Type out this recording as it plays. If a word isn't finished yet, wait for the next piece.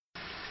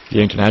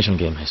ये international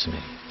game है सुमेर,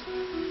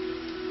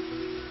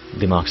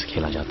 दिमाग से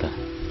खेला जाता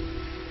है,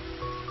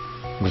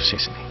 गुस्से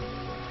से नहीं।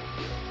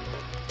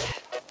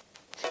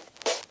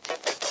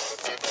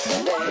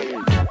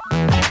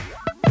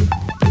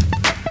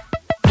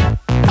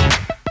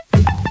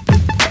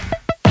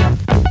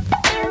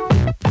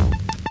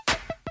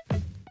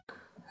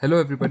 Hello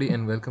everybody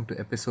and welcome to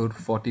episode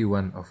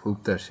 41 of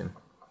Hoop Darshan.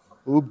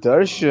 Hoop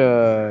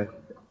Darshan.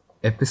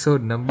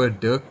 Episode number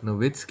Dirk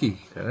Nowitzki.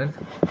 Karan?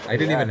 I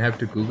didn't even have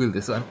to Google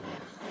this one.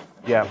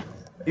 Yeah,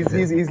 he's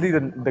easily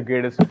the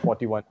greatest of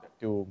 41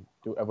 to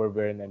ever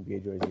wear an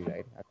NBA jersey,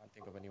 right? I can't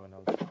think of anyone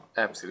else.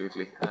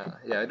 Absolutely.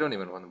 I don't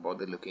even want to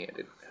bother looking at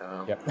it.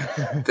 Yeah.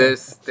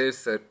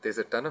 there's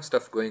a ton of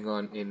stuff going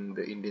on in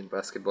the Indian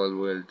basketball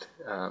world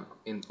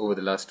in over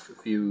the last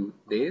few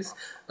days.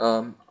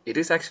 It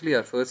is actually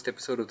our first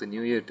episode of the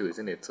new year too,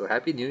 isn't it? So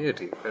happy New Year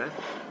to you, Karan.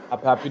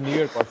 Happy New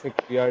Year, Kaushik.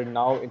 We are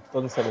now in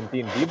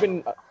 2017. We've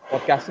been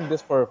podcasting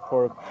this for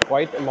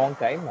quite a long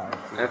time now.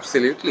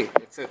 Absolutely.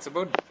 It's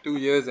about 2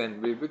 years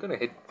and we're going to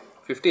hit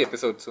 50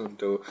 episodes soon.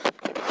 So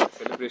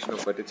celebration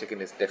of butter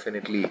chicken is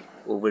definitely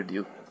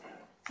overdue.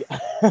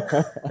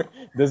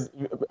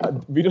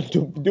 We don't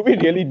do we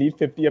really need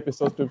 50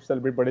 episodes to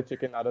celebrate butter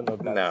chicken? I don't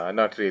know. No,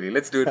 not really.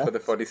 Let's do it for the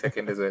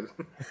 42nd as well.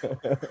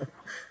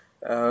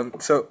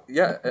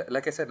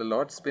 Like I said, a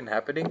lot's been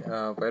happening.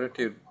 Why don't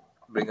you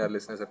bring our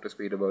listeners up to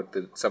speed about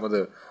some of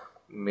the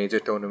major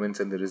tournaments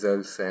and the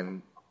results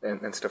and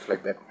stuff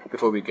like that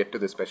before we get to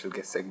the special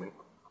guest segment.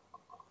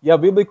 Yeah,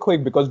 we'll be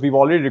quick because we've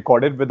already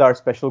recorded with our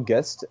special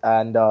guest,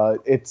 and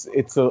it's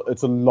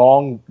a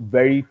long,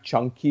 very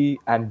chunky,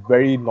 and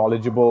very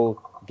knowledgeable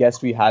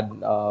guest we had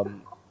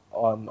on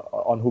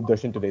Hoop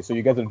Darshan today. So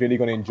you guys are really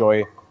going to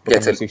enjoy the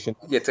conversation.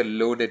 It's a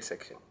loaded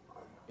section.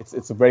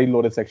 It's a very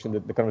loaded section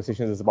that the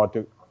conversation is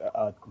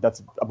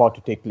that's about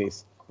to take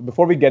place.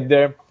 Before we get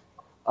there,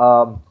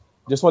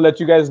 just want to let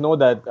you guys know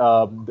that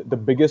the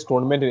biggest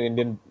tournament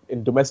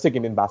in domestic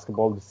Indian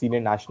basketball, the Senior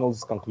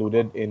Nationals,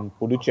 concluded in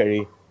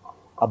Puducherry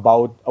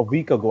about a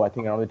week ago, I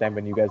think, around the time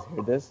when you guys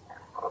hear this.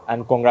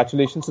 And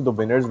congratulations to the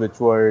winners, which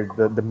were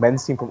the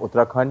men's team from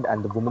Uttarakhand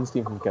and the women's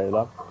team from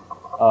Kerala.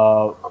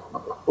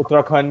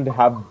 Uttarakhand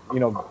have,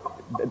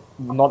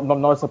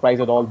 not a surprise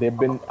at all.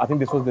 I think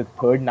this was the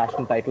third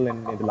national title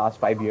in the last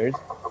 5 years.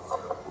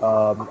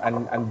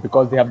 And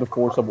because they have the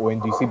force of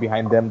ONGC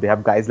behind them, they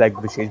have guys like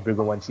Vishesh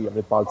Brighavanshi,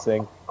 Amritpal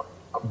Singh.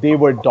 They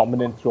were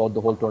dominant throughout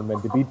the whole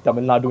tournament. They beat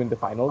Tamil Nadu in the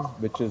finals,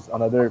 which is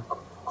another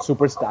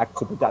super stacked,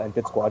 super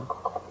talented squad.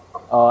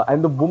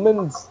 And the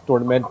women's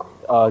tournament,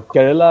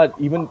 Kerala,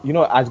 even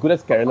as good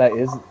as Kerala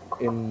is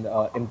in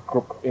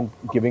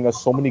giving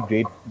us so many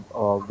great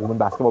women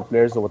basketball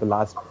players over the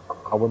last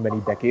however many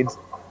decades,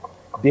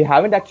 they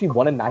haven't actually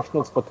won a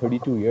nationals for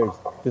 32 years.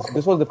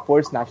 This was the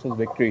first nationals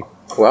victory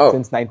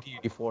since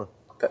 1984.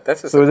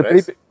 That's a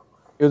surprise. It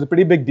was a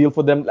pretty big deal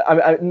for them.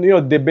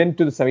 They've been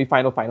to the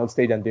final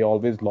stage and they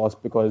always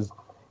lost because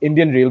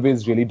Indian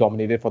Railways really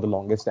dominated for the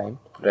longest time.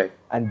 Right.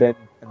 And then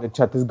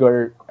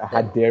Chhattisgarh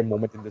had their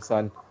moment in the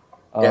sun.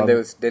 And there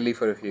was Delhi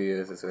for a few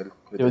years as well.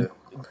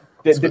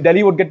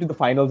 Delhi would get to the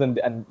finals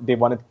and they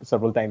won it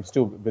several times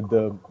too with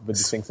the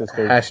Singh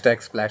sisters.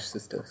 Hashtag Splash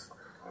Sisters.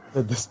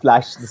 The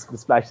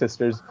Splash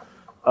Sisters.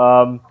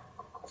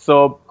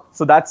 So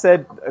that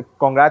said,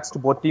 congrats to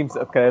both teams.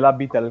 Kerala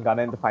beat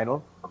Telangana in the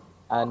final.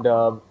 And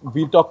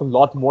we'll talk a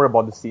lot more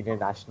about the senior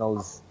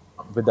nationals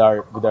with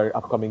our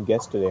upcoming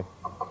guest today.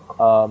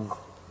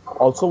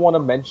 Also want to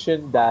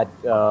mention that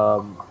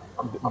the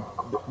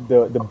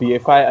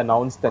BFI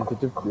announced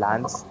tentative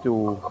plans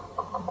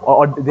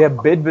or they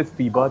have bid with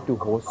FIBA to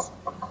host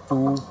 2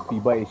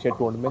 FIBA Asia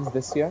tournaments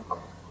this year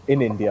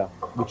in India,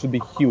 which would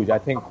be huge. I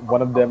think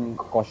one of them,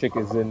 Kaushik,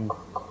 is in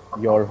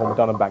your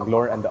hometown of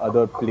Bangalore, and the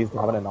other place they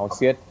haven't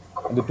announced yet.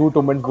 And the 2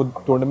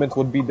 tournaments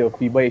would be the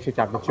FIBA Asia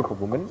Championship for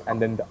women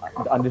and then the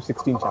Under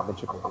 16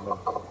 Championship for women.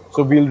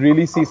 So we'll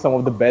really see some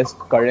of the best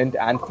current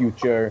and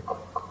future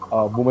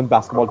women's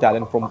basketball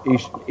talent from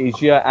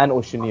Asia and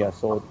Oceania,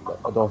 so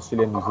the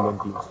Australia and New Zealand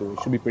teams. So it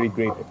should be pretty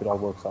great if it all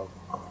works out.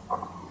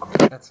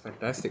 That's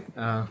fantastic.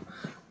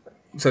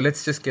 So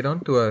let's just get on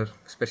to our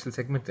special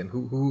segment then.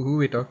 Who are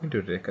we talking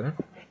to today, Karan?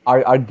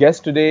 Our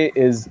guest today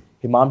is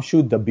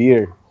Himamshu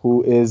Dabir,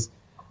 who is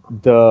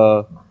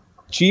the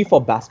Chief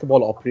of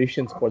Basketball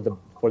Operations for the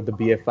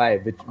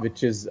BFI,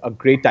 which is a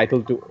great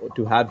title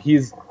to have.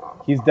 He's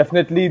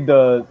definitely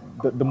one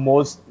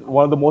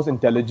of the most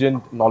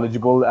intelligent,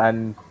 knowledgeable,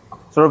 and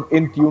sort of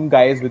in tune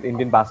guys with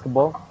Indian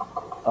basketball.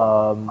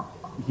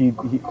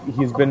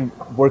 He's been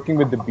working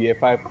with the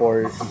BFI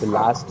for the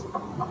last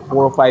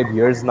 4 or 5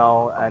 years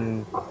now,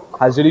 and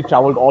has really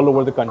traveled all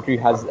over the country.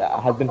 Has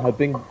been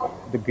helping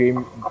the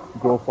game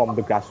grow from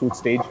the grassroots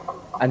stage,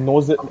 and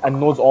knows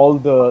all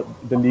the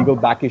legal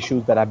back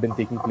issues that have been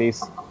taking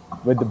place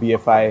with the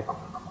BFI.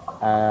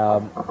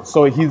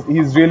 So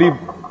he's really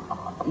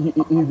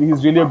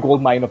a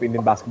gold mine of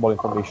Indian basketball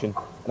information,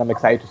 and I'm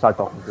excited to start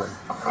talking to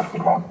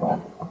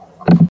him.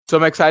 So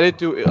I'm excited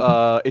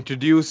to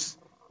introduce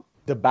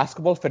the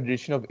Basketball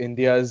Federation of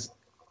India's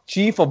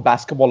Chief of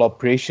Basketball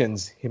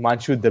Operations,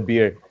 Himanshu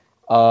Dabir.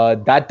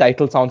 That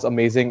title sounds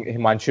amazing.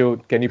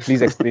 Himanshu, can you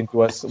please explain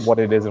to us what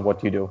it is and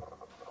what you do?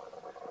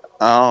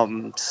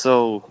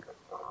 So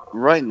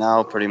right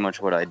now, pretty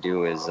much what I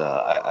do is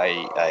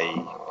I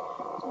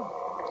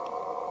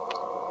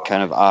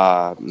kind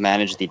of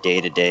manage the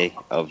day-to-day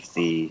of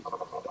the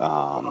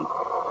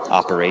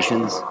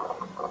operations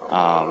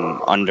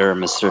under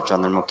Mr.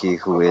 Chandramukhi,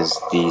 who is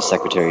the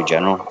Secretary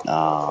General.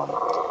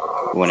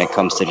 When it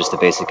comes to just the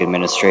basic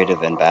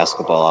administrative and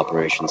basketball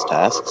operations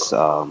tasks,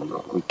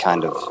 I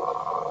kind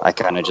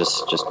of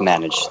just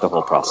manage the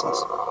whole process.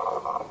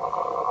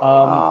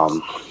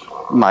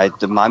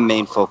 My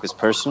main focus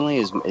personally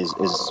is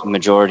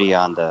majority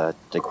on the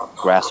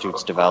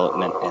grassroots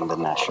development and the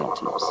national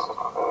teams.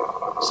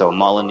 So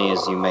Malini,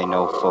 as you may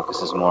know,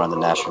 focuses more on the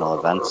national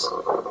events.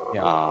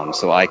 Yeah.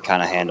 So I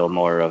kind of handle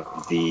more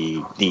of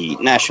the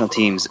national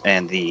teams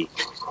and the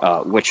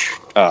which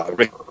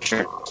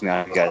Richard you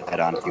guys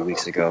had on a few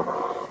weeks ago,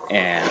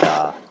 and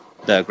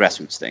the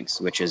grassroots things,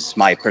 which is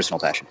my personal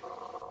passion.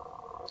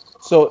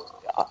 So,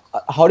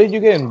 how did you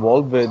get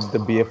involved with the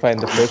BFI in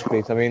the first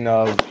place? I mean,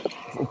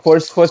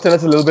 first tell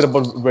us a little bit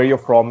about where you're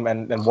from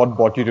and what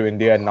brought you to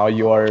India, and now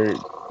you are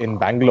in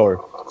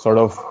Bangalore, sort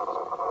of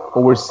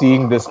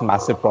overseeing this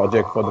massive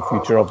project for the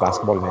future of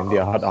basketball in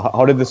India.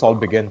 How did this all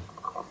begin?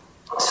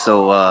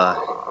 So,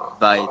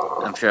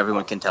 I'm sure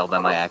everyone can tell by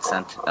my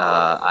accent,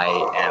 I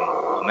am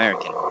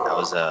American. I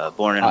was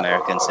born in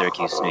America in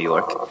Syracuse, New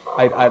York.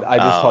 I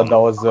just thought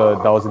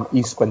that was an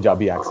East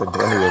Punjabi accent.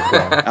 But anyways, go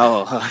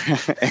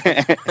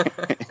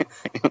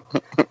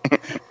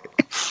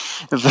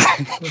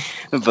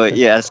on. But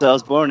yeah, so I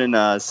was born in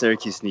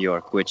Syracuse, New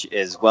York, which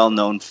is well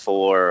known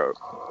for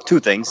two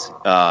things.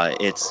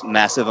 It's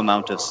massive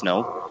amount of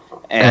snow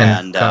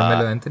and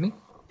Carmelo Anthony,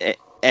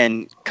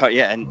 and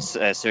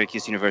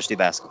Syracuse University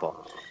basketball.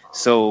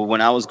 So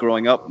when I was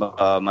growing up,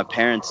 my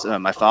parents,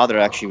 my father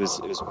actually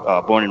was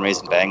born and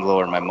raised in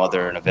Bangalore, and my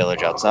mother in a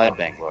village outside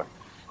Bangalore.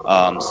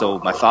 So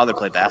my father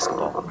played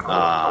basketball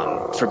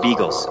for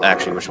Beagles,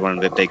 actually, which is one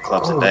of the big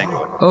clubs in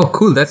Bangalore. Oh,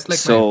 cool! That's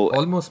like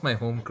almost my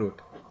home crew.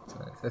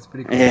 That's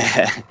pretty cool.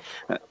 Yeah,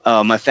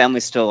 my family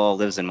still all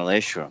lives in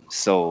Malaysia,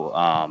 so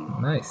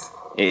nice.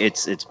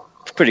 It's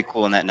pretty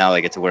cool in that now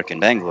I get to work in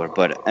Bangalore.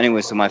 But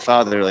anyway, so my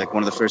father, like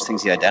one of the first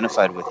things he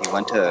identified with, he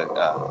went to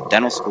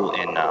dental school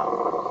in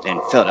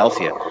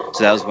Philadelphia.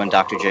 So that was when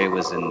Dr. J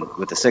was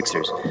with the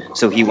Sixers.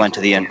 So he went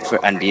to the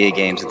NBA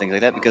games and things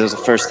like that because it was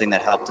the first thing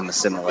that helped him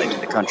assimilate to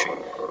the country.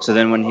 So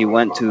then when he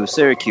went to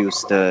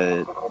Syracuse,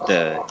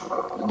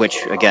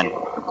 which again,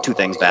 two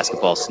things: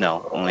 basketball,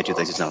 snow. Only two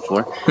things he's known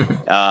for.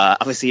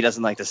 Obviously, he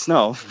doesn't like the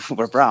snow.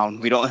 We're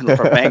brown. We're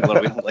from Bangalore.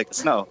 We don't like the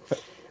snow.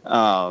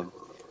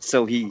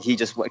 So he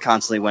just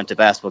constantly went to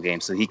basketball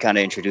games. So he kind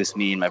of introduced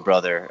me and my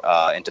brother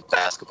into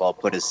basketball.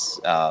 Got us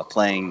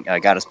playing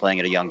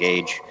at a young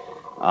age,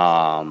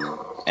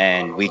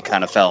 and we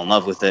kind of fell in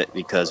love with it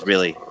because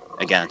really,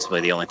 again, it's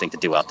really the only thing to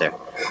do out there.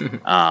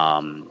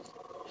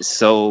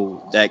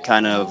 So that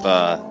kind of,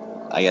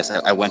 I guess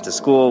I went to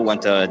school,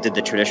 did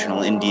the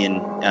traditional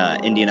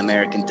Indian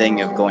American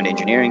thing of going to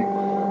engineering.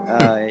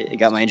 I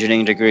got my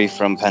engineering degree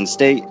from Penn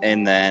State,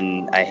 and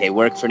then I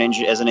worked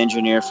as an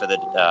engineer for the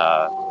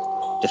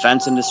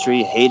defense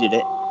industry. Hated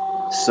it,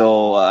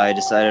 so I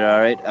decided, all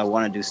right, I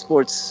want to do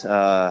sports.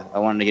 I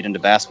wanted to get into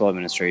basketball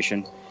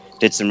administration.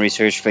 Did some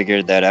research,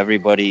 figured that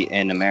everybody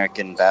in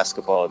American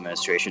basketball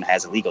administration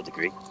has a legal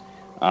degree.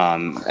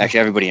 Actually,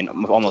 everybody in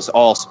almost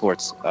all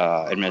sports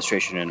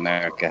administration in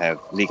America have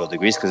legal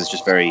degrees because it's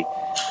just very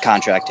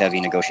contract heavy,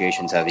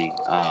 negotiations heavy,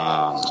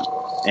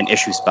 and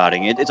issue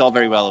spotting. It's all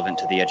very relevant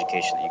to the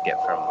education that you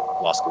get from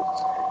law school.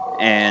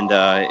 And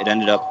it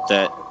ended up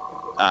that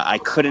I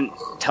couldn't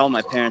tell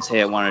my parents,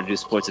 hey, I wanted to do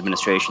sports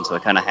administration, so I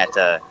kind of had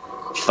to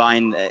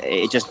find,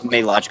 it just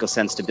made logical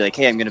sense to be like,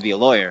 hey, I'm going to be a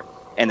lawyer,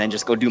 and then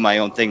just go do my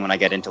own thing when I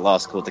get into law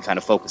school to kind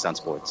of focus on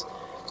sports.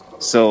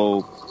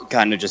 So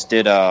kind of just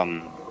did, I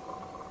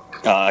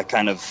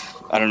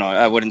don't know,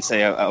 I wouldn't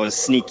say I was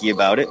sneaky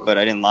about it, but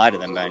I didn't lie to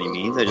them by any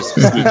means. I just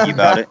was sneaky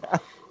about it.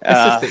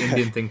 That's just the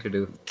Indian thing to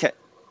do.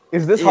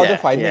 Is this how they're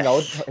finding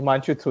out,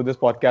 Himanshu, through this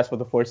podcast for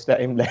the first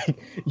time? Like,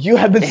 you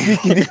have been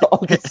sneaky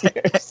all these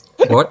years.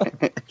 What?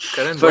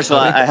 Karan, first of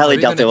all, I highly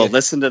doubt they will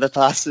listen to the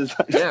podcast.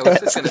 Yeah, I was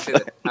just going to say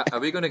that. Are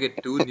we going to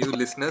get 2 new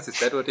listeners? Is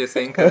that what you're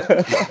saying,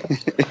 Karan?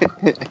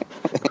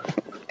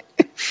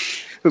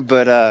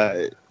 But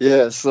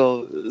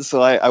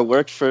so I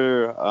worked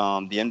for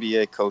the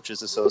NBA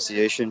Coaches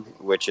Association,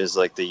 which is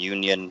like the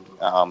union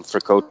for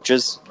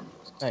coaches,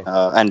 nice.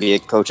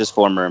 NBA coaches,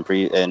 former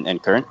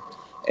and current.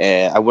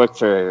 I worked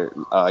for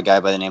a guy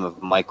by the name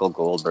of Michael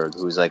Goldberg,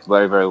 who's like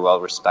very, very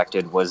well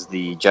respected. Was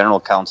the general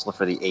counsel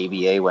for the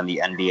ABA when the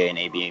NBA and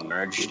ABA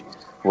merged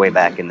way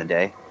back in the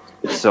day.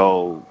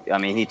 So, I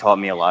mean, he taught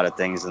me a lot of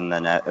things, and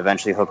then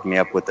eventually hooked me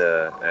up with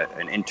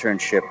an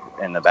internship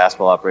in the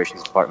basketball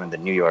operations department of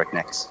the New York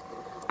Knicks,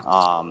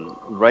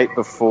 right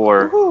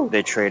before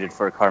they traded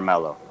for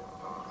Carmelo.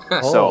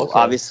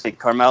 Obviously,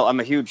 Carmelo,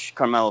 I'm a huge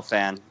Carmelo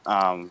fan,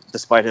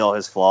 despite all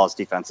his flaws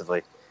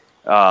defensively.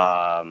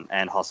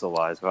 and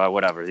hustle-wise,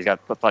 whatever. He's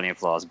got plenty of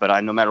flaws,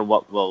 but no matter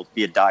what, will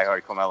be a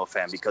diehard Carmelo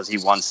fan because he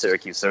won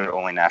Syracuse their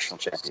only national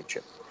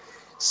championship.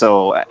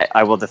 So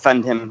I will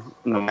defend him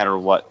no matter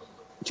what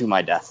to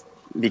my death.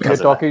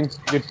 Because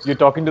you're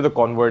talking to the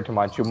convert,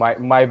 Himanshu.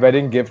 My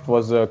wedding gift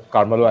was a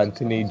Carmelo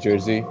Anthony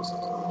jersey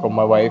from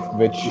my wife,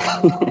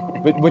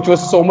 which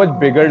was so much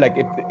bigger. Like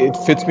it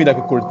fits me like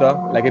a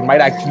kurta. Like it might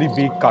actually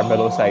be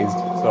Carmelo sized.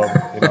 So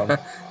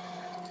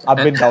I've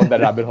been down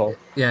that rabbit hole.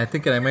 Yeah, I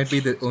think I might be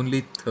the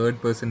only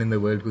third person in the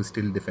world who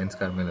still defends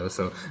Carmelo.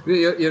 So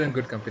you're in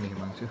good company,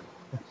 Himanshu.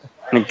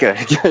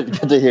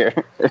 Good to hear.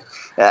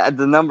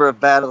 The number of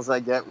battles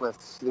I get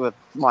with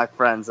my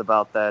friends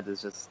about that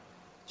is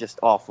just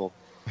awful.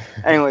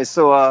 Anyway,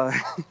 so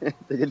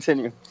to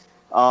continue,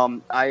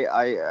 I'm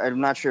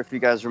not sure if you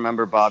guys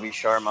remember Bobby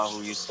Sharma,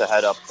 who used to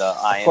head up the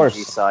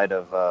IMG side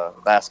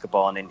of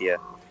basketball in India.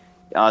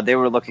 They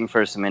were looking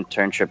for some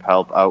internship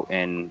help out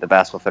in the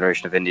Basketball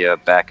Federation of India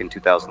back in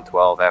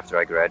 2012 after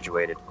I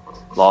graduated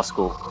law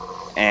school.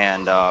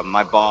 And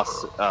my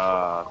boss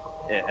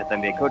at the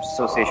NBA Coach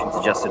Association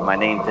suggested my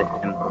name to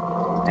him.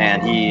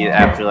 And he,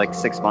 after like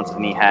 6 months of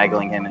me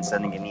haggling him and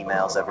sending him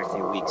emails every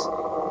few weeks,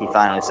 he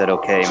finally said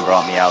okay and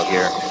brought me out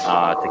here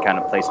to kind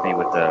of place me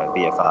with the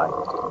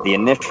BFI. The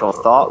initial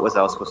thought was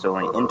I was supposed to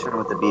only intern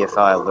with the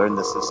BFI, learn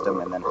the system,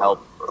 and then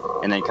help,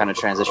 and then kind of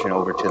transition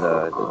over to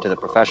the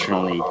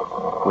professional league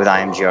with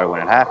IMGR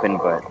when it happened.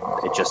 But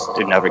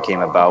it never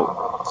came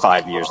about.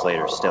 5 years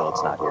later, still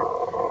it's not here.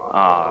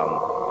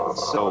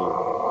 So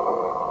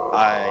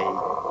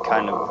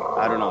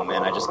I don't know,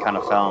 man. I just kind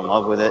of fell in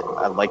love with it.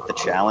 I like the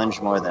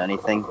challenge more than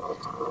anything.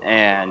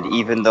 And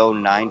even though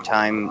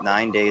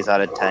 9 days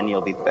out of 10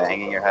 you'll be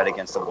banging your head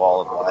against the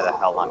wall of why the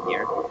hell I'm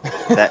here,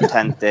 that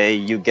 10th day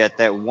you get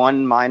that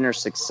one minor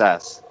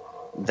success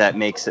that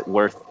makes it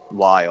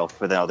worthwhile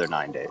for the other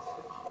 9 days.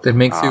 That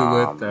makes you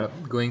worth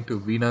going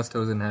to Veena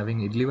stores and having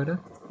idli vada?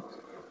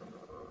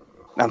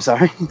 I'm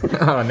sorry?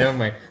 Oh, never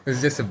mind. It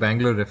was just a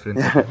Bangalore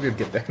reference. We'll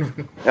get that.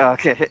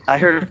 Okay, I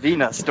heard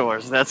Veena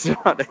stores. That's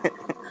not it.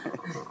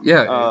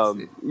 Yeah.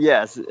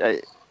 Yes.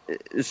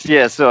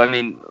 Yeah, so I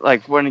mean,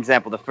 like for an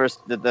example,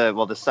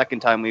 the second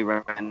time we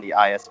ran the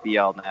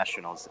ISBL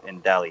Nationals in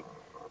Delhi,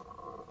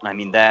 I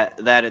mean that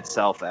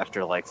itself,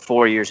 after like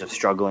 4 years of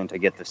struggling to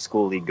get the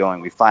school league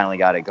going, we finally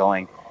got it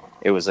going.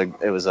 It was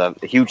a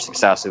huge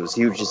success. It was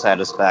hugely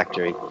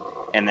satisfactory,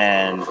 and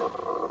then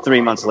 3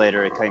 months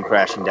later, it came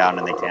crashing down,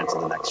 and they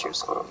canceled the next year's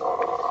school.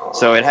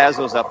 So it has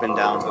those up and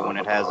downs, but when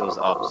it has those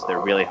ups, they're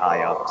really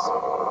high ups.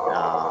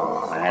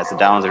 When it has the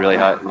downs, they're really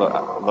high,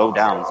 low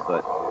downs,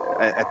 but.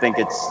 I think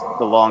it's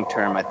the long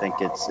term. I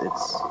think it's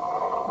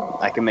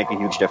I can make a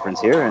huge difference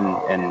here, and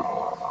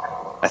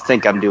I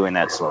think I'm doing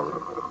that slowly.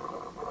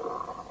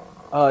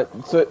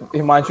 So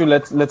Himanshu,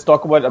 let's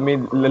talk about. I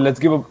mean, let's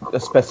give a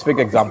specific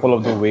example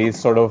of the ways,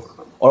 sort of,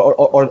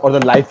 or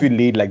the life you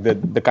lead, like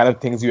the kind of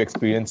things you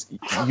experience.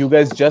 You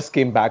guys just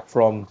came back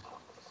from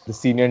the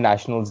senior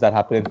nationals that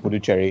happened in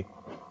Puducherry,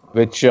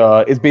 which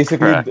is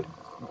basically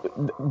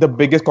the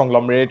biggest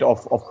conglomerate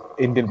of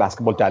Indian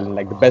basketball talent,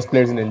 like the best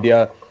players in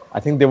India. I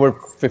think there were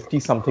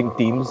 50-something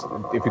teams,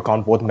 if you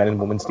count both men and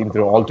women's teams. They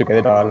were all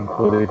together down in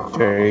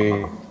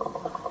Puducherry.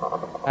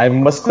 It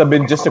must have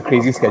been just a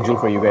crazy schedule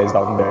for you guys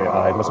down there.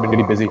 It must have been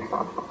really busy.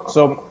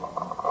 So,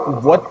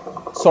 what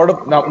sort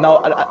of now?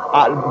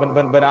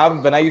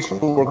 When I used to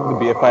work with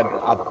the BFI,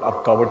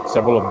 I've covered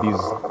several of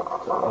these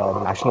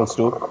nationals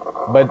too.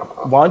 But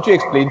why don't you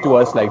explain to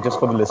us, like just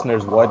for the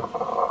listeners,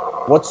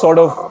 what sort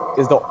of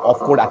is the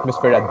off-court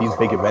atmosphere at these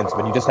big events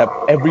when you just have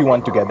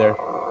everyone together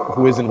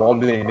who is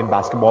involved in Indian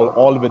basketball,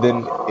 all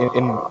within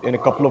in a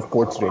couple of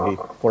courts really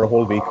for a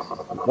whole week?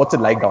 What's it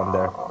like down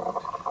there?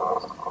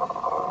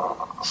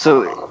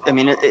 So, I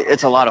mean,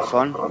 it's a lot of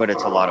fun, but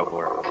it's a lot of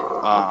work.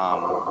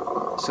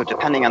 So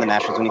depending on the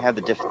nationals, when you have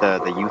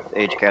the youth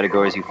age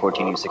categories,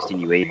 U14,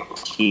 U16,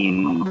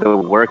 U18, the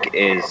work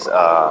is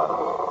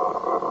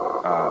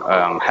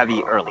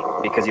heavy early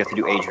because you have to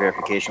do age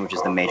verification, which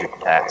is the major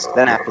task.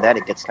 Then after that,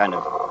 it gets kind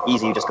of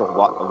easy. You just go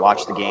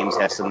watch the games,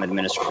 have some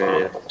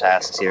administrative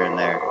tasks here and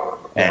there,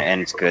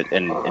 and it's good,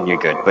 and you're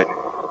good. But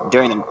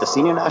during the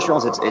senior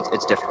nationals,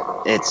 it's different.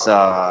 It's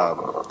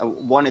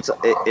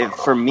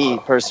for me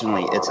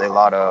personally, it's a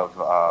lot of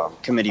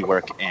committee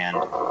work, and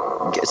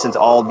since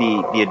all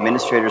the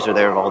administrators are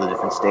there of all the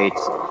different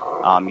states,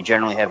 you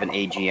generally have an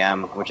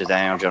AGM, which is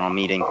annual general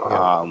meeting,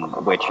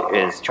 which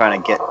is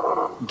trying to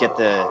get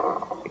the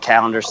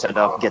calendar set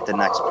up, get the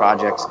next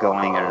projects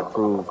going and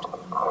approved.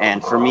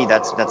 And for me,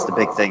 that's the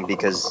big thing,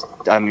 because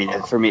I mean,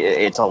 for me,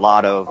 it's a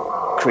lot of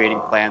creating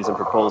plans and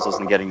proposals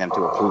and getting them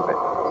to approve it.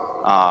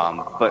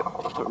 But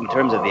in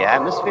terms of the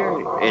atmosphere,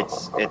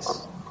 it's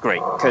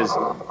great, because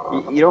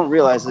you don't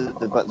realize it,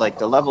 but like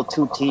the level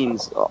 2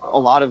 teams, a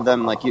lot of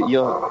them, like you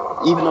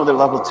even though they're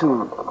level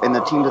 2 and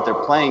the teams that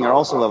they're playing are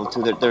also level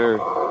 2, their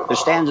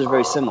standards are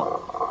very similar.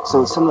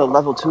 So some of the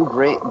level 2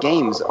 great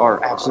games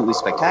are absolutely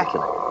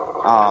spectacular.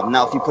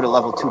 Now, if you put a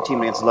level 2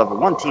 team against a level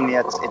 1 team,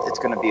 it's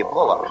going to be a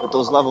blowout. But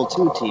those level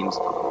 2 teams,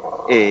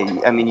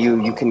 I mean,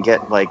 you can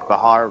get like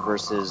Bihar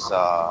versus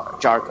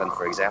Jharkhand,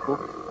 for example,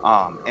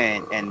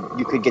 and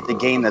you could get the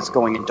game that's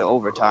going into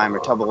overtime or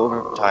double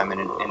overtime, and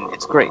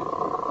it's great.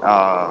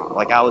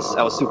 Like I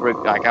was super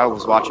like I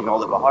was watching all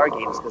the Bihar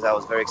games because I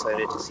was very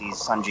excited to see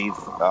Sanjeev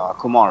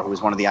Kumar, who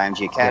was one of the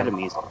IMG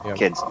Academies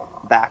kids,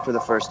 back for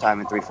the first time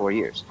in 3-4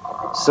 years.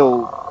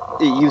 So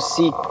you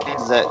see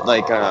kids that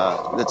like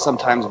that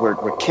sometimes we're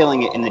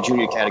killing it in the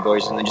junior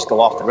categories and then just go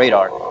off the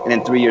radar, and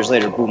then 3 years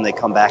later, boom, they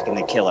come back and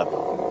they kill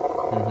everyone.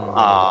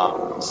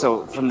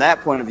 So from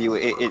that point of view,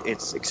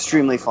 it's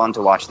extremely fun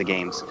to watch the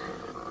games.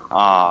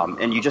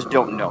 And you just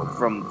don't know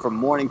from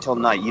morning till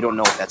night. You don't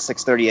know if that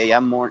 6:30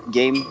 a.m.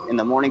 game in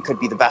the morning could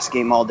be the best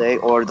game all day,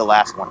 or the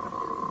last one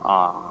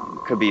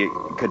could be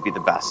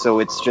the best. So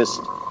it's just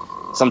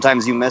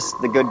sometimes you miss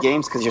the good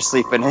games because you're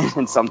sleeping in,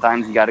 and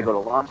sometimes you got to go to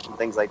lunch and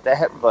things like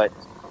that. But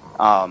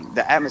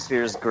the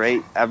atmosphere is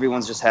great.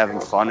 Everyone's just having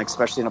fun,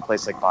 especially in a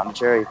place like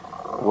Pondicherry,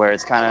 where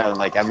it's kind of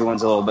like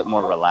everyone's a little bit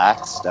more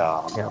relaxed.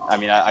 I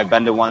mean, I've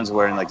been to ones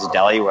where in like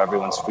Delhi where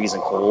everyone's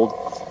freezing cold.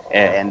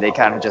 And they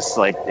kind of just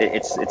like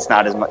it's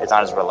not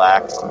as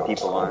relaxed, and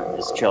people aren't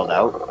as chilled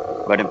out.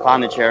 But in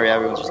Pondicherry,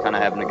 everyone's just kind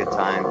of having a good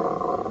time.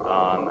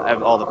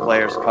 All the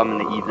players come in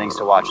the evenings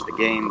to watch the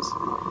games,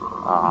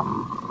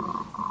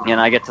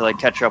 and I get to like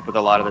catch up with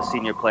a lot of the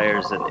senior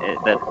players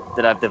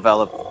that I've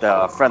developed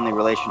friendly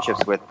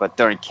relationships with. But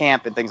during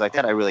camp and things like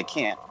that, I really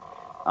can't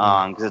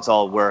because it's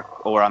all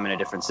work or I'm in a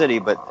different city.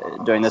 But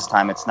during this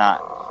time,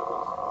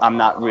 I'm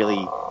not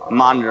really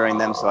monitoring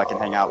them, so I can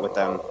hang out with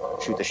them,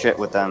 shoot the shit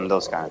with them,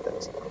 those kind of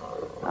things.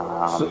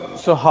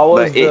 So how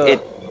was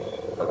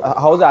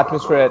how was the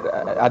atmosphere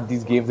at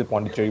these games in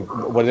Pondicherry?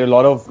 Were there a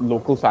lot of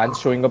local fans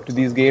showing up to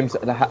these games?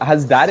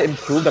 Has that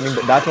improved? I mean,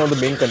 that's one of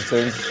the main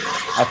concerns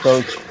I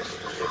felt.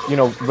 You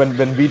know,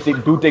 when we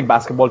take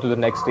basketball to the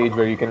next stage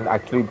where you can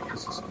actually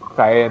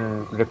try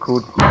and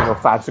recruit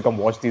fans to come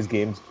watch these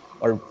games,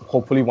 or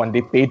hopefully one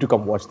day pay to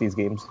come watch these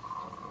games.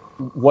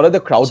 What are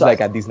the crowds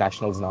like at these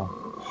nationals now?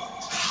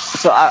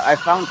 So I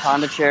found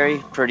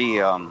Pondicherry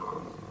pretty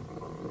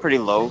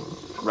low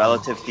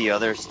relative to the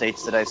other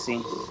states that I've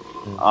seen.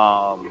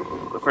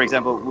 For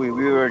example, we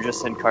were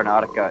just in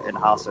Karnataka in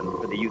Hassan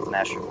for the youth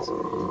nationals.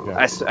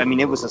 Yeah. I mean,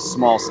 it was a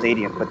small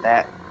stadium, but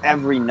that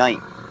every night,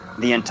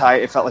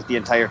 it felt like the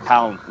entire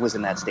town was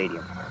in that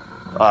stadium.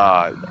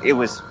 It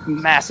was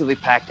massively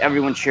packed.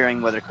 Everyone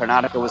cheering, whether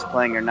Karnataka was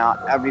playing or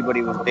not.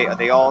 Everybody was.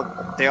 They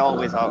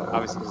always,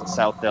 obviously, because the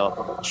South,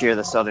 they'll cheer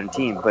the Southern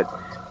team, but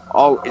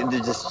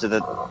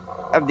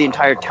the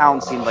entire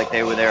town seemed like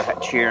they were there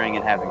cheering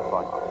and having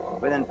fun.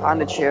 But in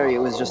Pondicherry, it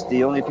was just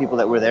the only people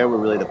that were there were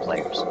really the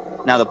players.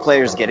 Now the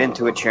players get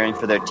into it cheering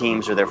for their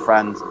teams or their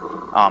friends,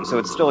 so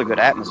it's still a good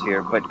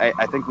atmosphere. But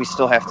I think we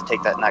still have to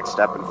take that next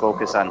step and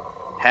focus on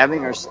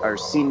having our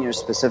seniors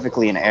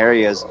specifically in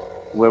areas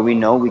where we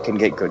know we can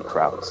get good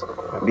crowds,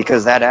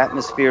 because that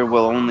atmosphere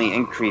will only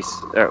increase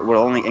the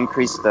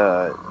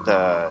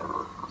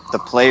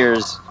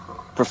players'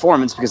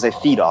 performance because they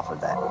feed off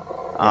of that.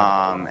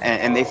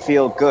 And they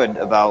feel good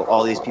about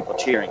all these people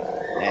cheering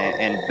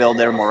and build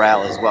their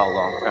morale as well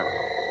long term.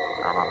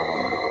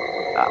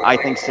 I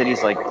think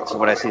cities like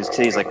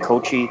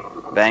Kochi,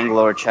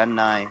 Bangalore,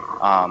 Chennai,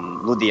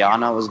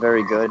 Ludhiana was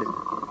very good.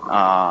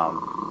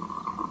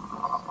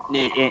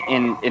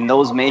 In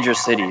those major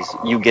cities,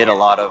 you get a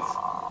lot of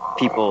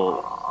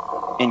people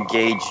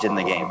engaged in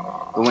the game.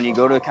 But when you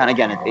go to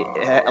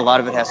a lot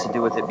of it has to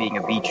do with it being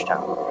a beach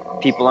town.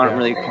 People aren't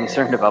really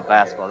concerned about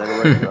basketball. They're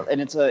worried about, and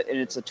it's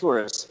a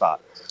tourist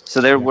spot, so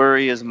their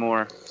worry is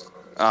more.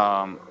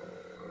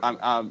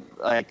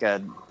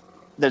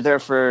 They're there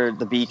for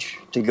the beach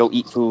to go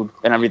eat food,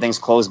 and everything's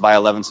closed by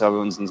 11, so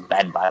everyone's in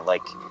bed by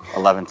like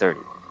 11:30.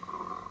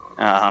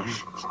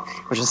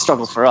 Which is a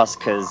struggle for us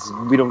because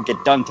we don't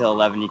get done till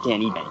 11. You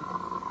can't eat anything.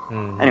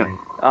 Mm-hmm. Anyway,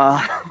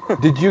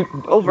 did you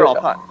overall?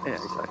 Sorry.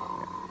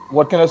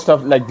 What kind of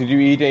stuff, like, did you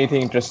eat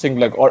anything interesting,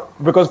 like, or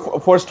because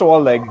first of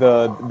all, like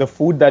the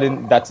food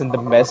that's in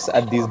the mess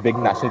at these big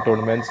national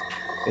tournaments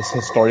is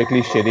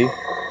historically shitty.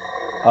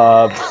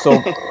 So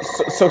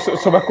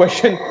my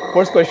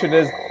first question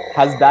is,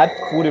 has that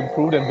food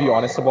improved, and be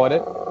honest about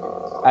it?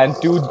 And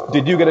two,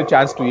 did you get a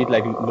chance to eat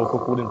like local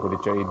food in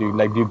Puducherry? Do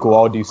you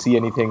go out? Do you see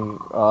anything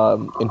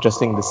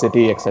interesting in the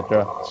city,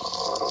 etc.?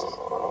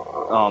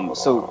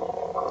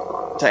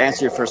 So to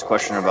answer your first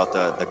question about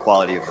the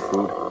quality of the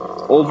food.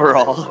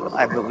 Overall,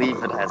 I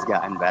believe it has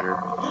gotten better,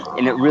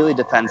 and it really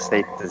depends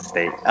state to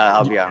state.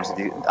 I'll be honest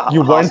with you.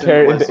 You weren't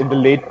here in the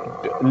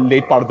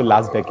late part of the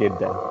last decade,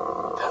 then.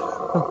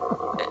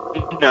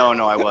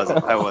 No, I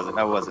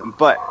wasn't.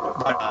 But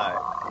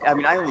I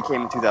mean, I only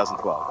came in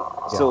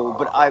 2012. Yeah. So,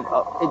 but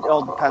it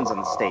all depends on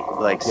the state.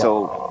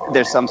 So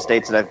there's some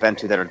states that I've been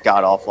to that are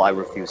god awful. I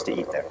refuse to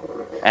eat there,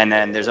 and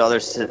then there's other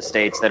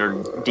states that are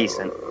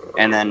decent,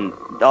 and then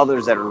the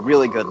others that are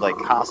really good. Like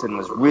Hassan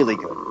was really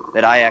good.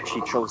 That I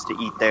actually chose to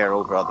eat there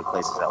over other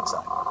places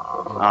outside.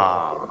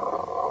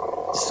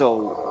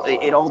 So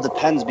it all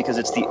depends because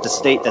it's the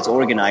state that's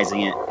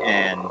organizing it,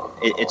 and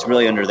it's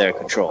really under their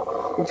control.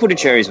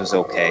 Puducherry's was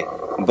okay.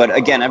 But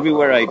again,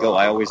 everywhere I go,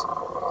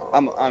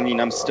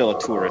 I'm still a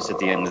tourist at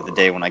the end of the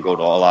day when I go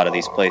to a lot of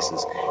these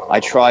places. I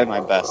try my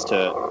best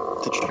to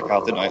check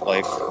out the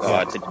nightlife,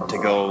 to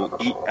go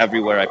eat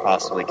everywhere I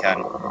possibly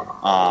can.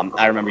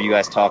 I remember you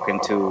guys talking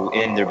to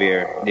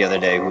Inderbeer the other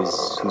day,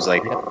 who's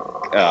like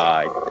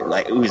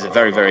who's a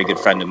very, very good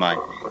friend of mine,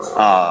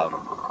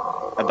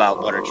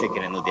 about butter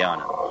chicken in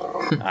Ludhiana.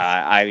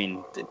 I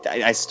mean,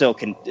 I still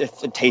can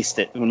taste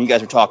it. When you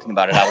guys were talking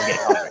about it, I was getting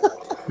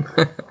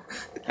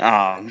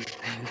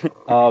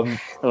hungry.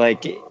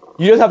 Like,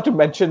 you just have to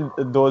mention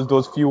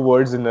those few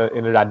words in a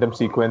random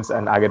sequence,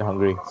 and I get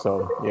hungry.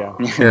 So yeah.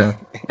 Yeah.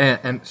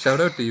 And shout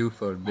out to you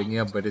for bringing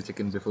up butter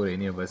chicken before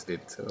any of us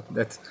did. So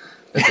that's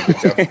a good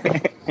job.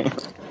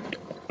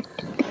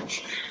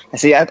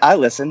 See, I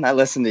listen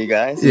to you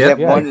guys. You have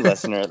one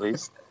listener at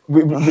least.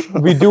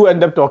 We do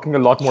end up talking a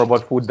lot more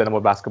about food than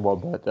about basketball,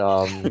 but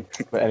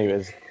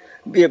anyways.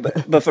 Yeah,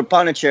 but for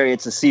Pondicherry,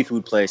 it's a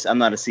seafood place. I'm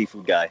not a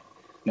seafood guy,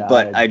 yeah,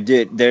 but I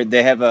did.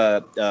 They have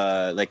a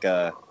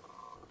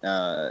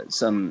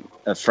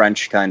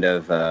French kind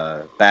of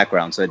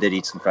background, so I did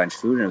eat some French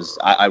food, and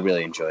I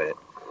really enjoyed it.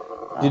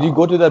 Did you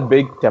go to that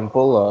big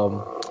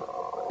temple?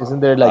 Isn't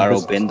there like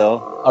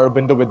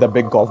Aurobindo with the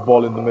big golf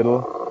ball in the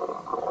middle?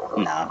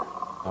 No.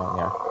 Oh,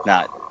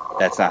 yeah.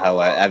 That's not how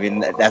I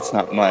mean, that's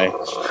not my.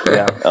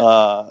 Yeah.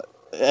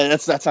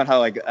 That's not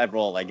how I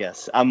roll. I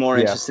guess I'm more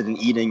interested in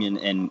eating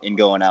and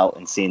going out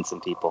and seeing some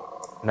people.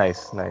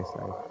 Nice.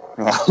 Himamsha,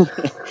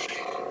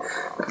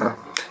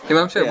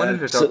 I wanted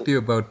to talk to you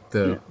about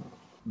the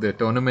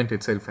tournament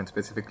itself, and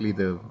specifically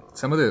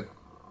some of the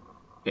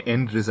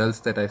end results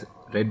that I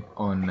read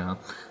on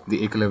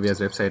the Ekalavya's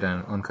website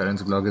and on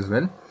Karan's blog as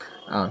well.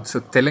 So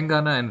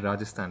Telangana and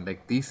Rajasthan,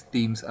 like, these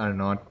teams are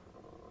not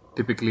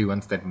typically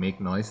ones that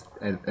make noise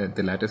at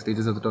the latter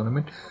stages of the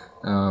tournament,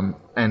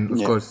 and of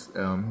course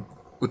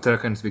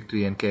Uttarakhand's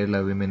victory and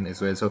Kerala women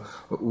as well. So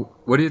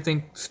what do you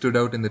think stood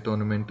out in the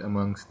tournament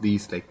amongst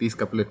these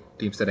couple of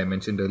teams that I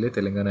mentioned earlier,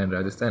 Telangana and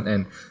Rajasthan,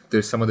 and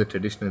there's some of the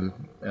traditional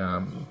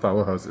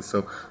powerhouses?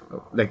 So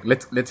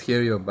let's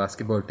hear your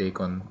basketball take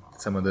on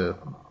some of the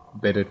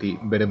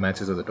better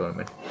matches of the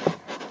tournament.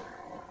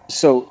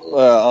 So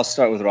I'll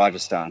start with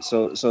Rajasthan.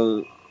 So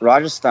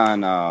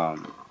Rajasthan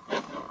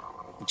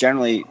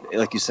generally,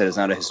 like you said, is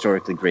not a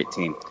historically great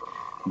team,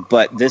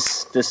 but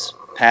this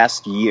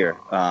past year,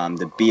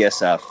 the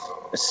BSF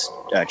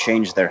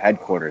changed their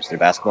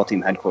basketball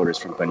team headquarters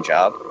from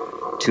Punjab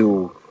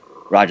to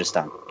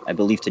Rajasthan, I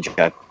believe, to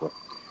Jaipur.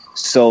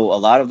 So a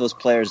lot of those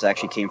players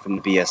actually came from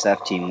the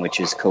BSF team, which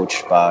is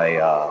coached by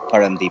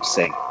Paramdeep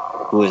Singh,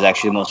 who is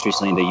actually most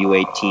recently the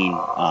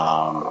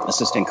U18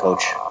 assistant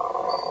coach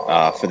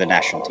for the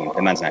national team,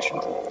 the men's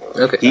national team.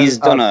 Okay. He's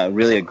done a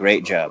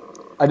great job.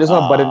 I just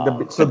want to butt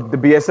in. So the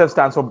BSF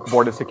stands for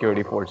Border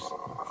Security Force.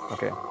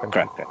 Okay.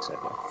 Correct.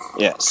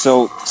 Yeah.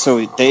 So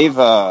they've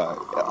a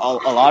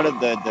lot of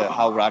the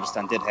how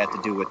Rajasthan had to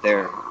do with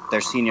their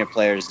senior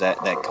players that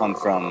come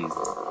from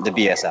the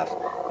BSF,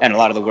 and a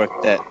lot of the work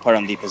that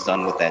Paramdeep has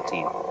done with that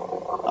team.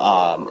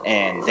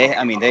 And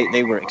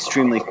they were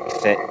extremely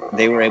fit.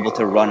 They were able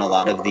to run a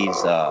lot of these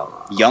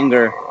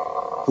younger,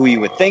 who you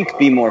would think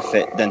be more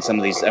fit than some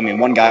of these. I mean,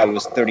 one guy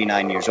was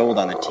 39 years old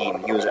on the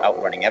team. He was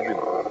outrunning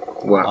everyone.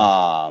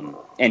 Wow.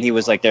 And he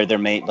was like their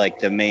main.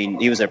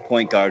 He was their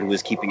point guard who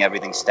was keeping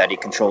everything steady,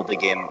 controlled the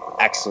game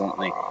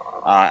excellently.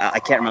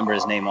 I can't remember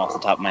his name off the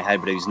top of my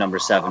head, but he was number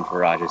 7 for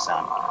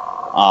Rajasthan.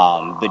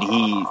 But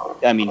he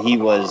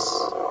was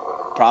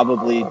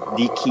probably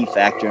the key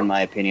factor, in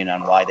my opinion,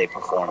 on why they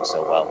performed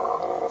so well.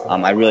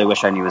 I really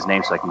wish I knew his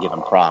name so I can give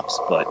him props,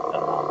 but.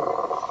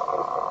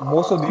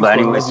 Most of these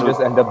tournaments, you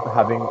just end up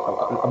having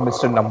a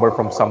Mr. Number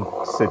from some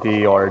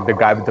city, or the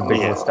guy with the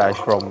big mustache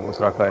from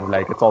Uttarakhand.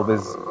 Like, it's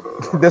always...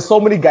 There's so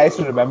many guys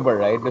to remember,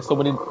 right? There's so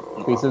many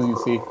faces you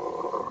see.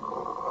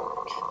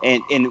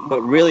 And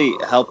what really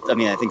helped, I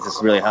think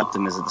this really helped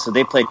them, is that, so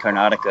they played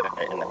Karnataka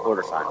in the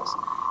quarterfinals.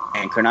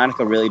 And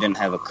Karnataka really didn't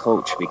have a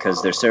coach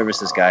because their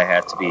services guy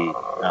had to be...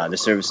 the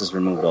services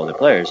removed all their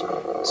players.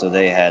 So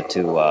they had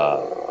to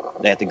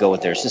go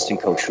with their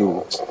assistant coach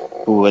who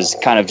was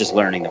kind of just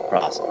learning the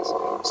process.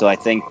 So I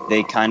think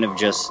they kind of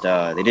just,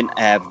 they didn't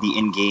have the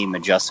in-game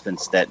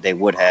adjustments that they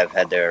would have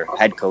had their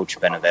head coach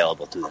been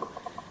available to them.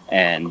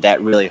 And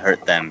that really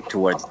hurt them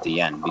towards the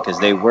end because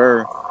they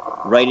were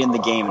right in the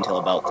game until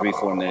about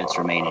 3-4 minutes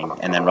remaining.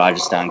 And then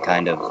Rajasthan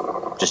kind of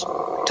just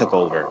took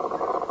over.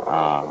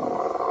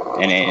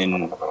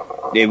 And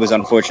it was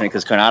unfortunate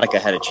because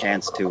Karnataka had a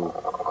chance to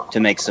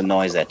make some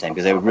noise that time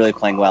because they were really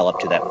playing well up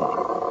to that point.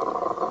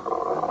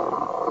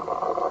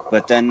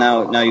 But then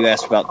now you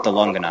asked about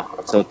Telangana.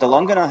 So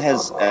Telangana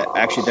has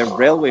actually their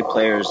railway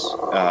players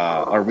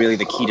are really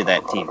the key to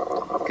that team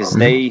because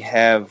they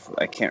have,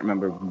 I can't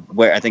remember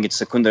where, I think it's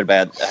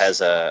Secunderbad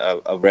has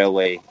a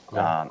railway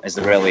as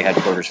the railway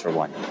headquarters for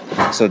one.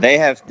 So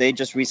they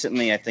just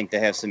recently, I think they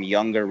have some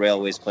younger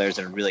railways players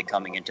that are really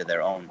coming into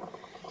their own.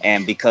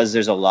 And because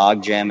there's a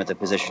log jam at the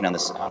position on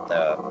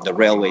the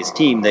Railways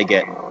team, they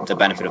get the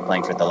benefit of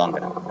playing for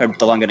Telangana. Or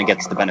Telangana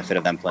gets the benefit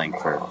of them playing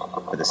for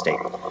the state.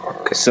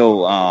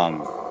 So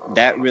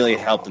that really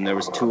helped them. There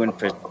was two in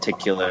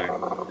particular.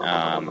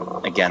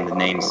 Again, the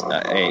names,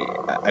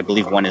 I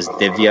believe one is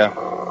Divya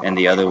and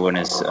the other one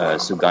is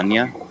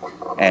Suganya.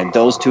 And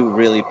those two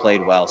really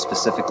played well,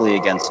 specifically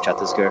against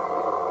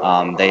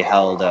Chhattisgarh. They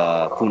held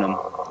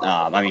Poonam.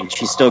 I mean,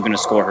 she's still going to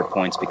score her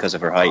points because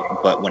of her height,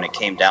 but when it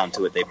came down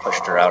to it, they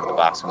pushed her out of the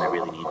box when they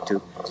really needed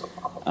to.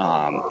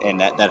 And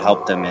that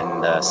helped them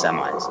in the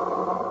semis.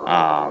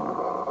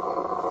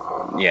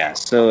 Yeah,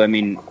 so, I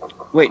mean,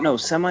 wait, no,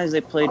 semis they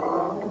played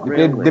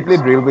Railways. They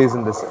played Railways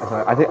in this.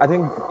 I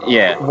think.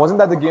 Yeah. Wasn't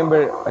that the game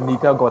where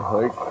Anita got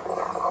hurt?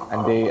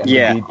 And they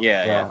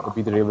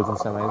beat the Railways in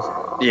semis.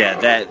 Yeah,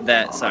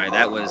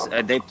 that was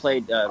they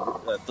played.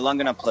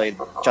 Telangana played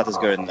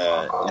Chhattisgarh in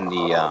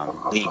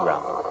the league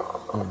round.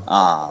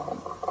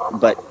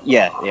 But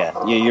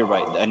you're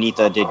right.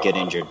 Anita did get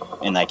injured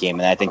in that game,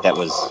 and I think that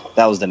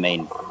was the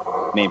main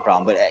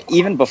problem. But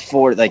even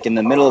before, like in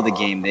the middle of the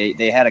game,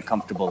 they had a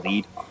comfortable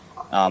lead.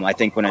 I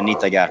think when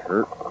Anita got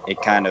hurt,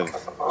 it kind of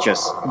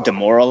just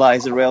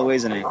demoralized the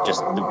Railways, and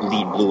the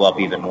lead blew up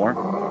even more.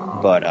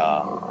 But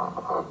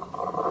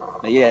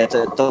yeah,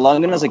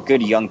 Telangana is a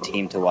good young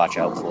team to watch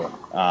out for.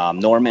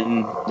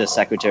 Norman, the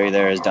secretary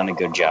there, has done a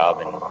good job,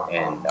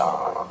 and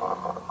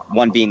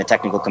one being the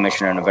technical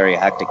commissioner in a very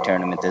hectic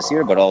tournament this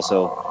year, but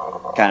also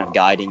kind of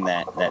guiding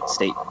that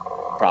state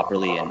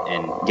properly and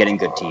getting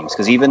good teams.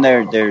 Because even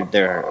their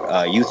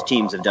youth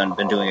teams have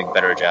been doing a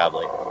better job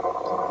lately.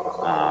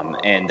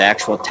 And the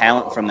actual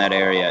talent from that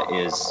area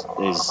is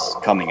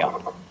coming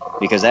up.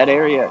 Because that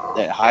area,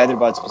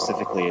 Hyderabad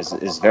specifically,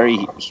 is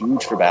very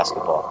huge for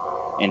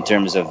basketball in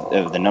terms of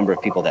the number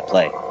of people that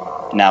play.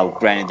 Now,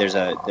 granted,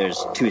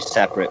 there's two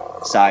separate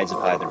sides of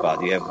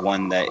Hyderabad. You have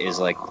one that is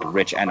like the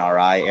rich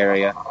NRI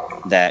area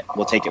that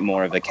will take it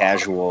more of a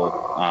casual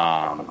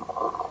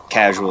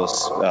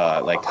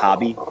like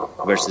hobby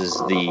versus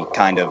the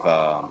kind of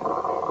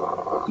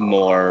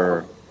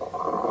more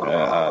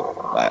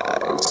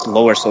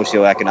lower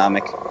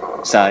socioeconomic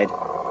side,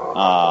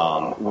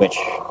 which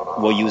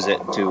will use it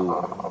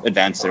to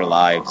advance their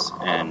lives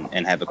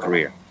and have a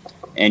career.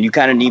 And you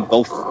kind of need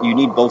both. You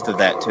need both of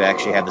that to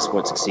actually have the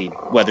sport succeed,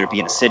 whether it be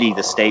in a city,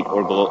 the state,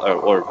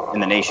 or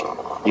in the nation.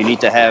 You need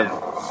to have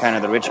kind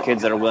of the rich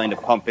kids that are willing to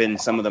pump in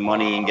some of the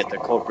money and get their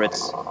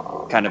corporates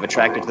kind of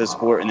attracted to the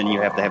sport, and then you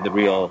have to have the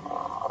real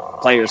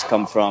players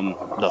come from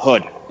the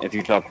hood. If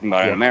you're talking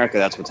about in America,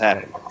 that's what's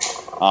happening.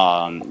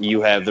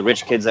 You have the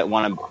rich kids that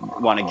want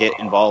to get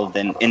involved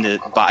in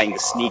buying the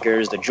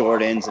sneakers, the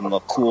Jordans, and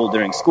look cool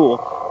during school.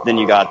 Then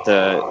you got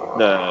the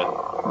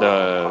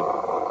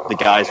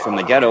guys from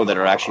the ghetto that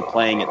are actually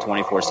playing it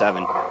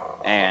 24/7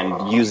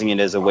 and using it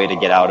as a way to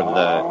get out of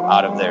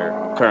their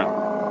current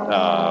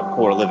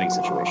poor living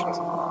situations.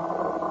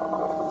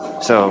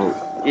 So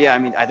yeah, I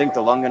mean, I think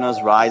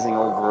Telangana's rising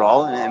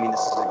overall, and I mean,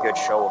 this is a good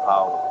show of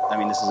how. I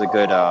mean, this is a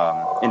good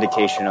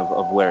indication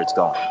of where it's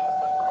going.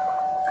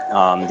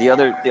 The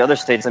other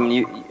states, I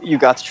mean, you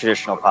got the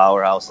traditional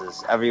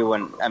powerhouses.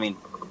 Everyone, I mean,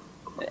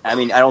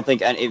 I don't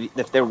think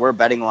if there were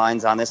betting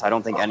lines on this, I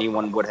don't think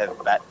anyone would have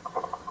bet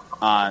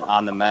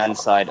on the men's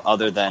side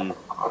other than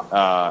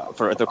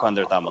for Uttarakhand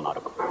or Tamil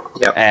Nadu.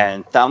 Yeah.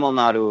 And Tamil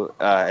Nadu,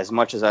 as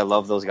much as I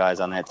love those guys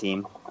on that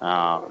team,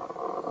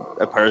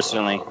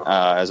 personally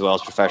as well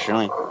as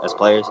professionally as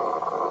players,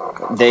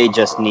 they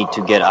just need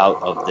to get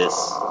out of this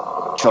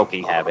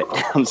choking habit.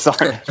 I'm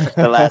sorry,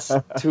 the last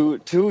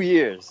two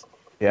years.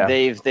 Yeah.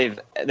 They've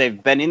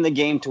been in the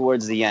game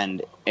towards the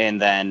end, and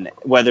then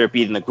whether it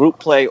be in the group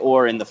play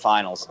or in the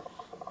finals,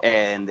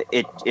 and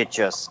they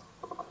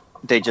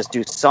just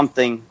do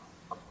something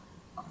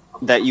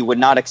that you would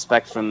not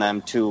expect from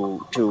them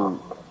to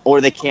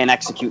or they can't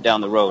execute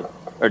down the road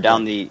or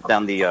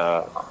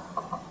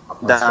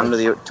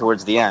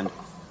towards the end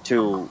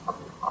to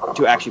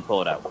actually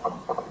pull it out.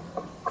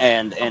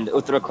 And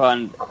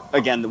Uttarakhand,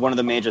 again, one of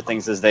the major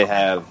things is they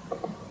have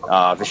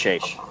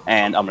Vishesh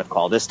and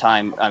Amritpal. This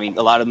time, I mean,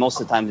 most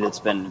of the time it's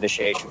been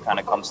Vishesh who kind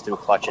of comes through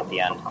clutch at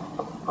the end.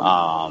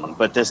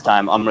 But this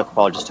time,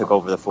 Amritpal just took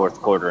over the fourth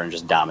quarter and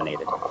just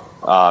dominated.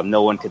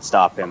 No one could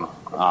stop him.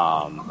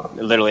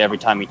 Literally every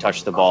time he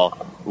touched the ball,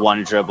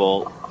 one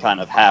dribble, kind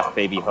of half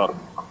baby hook,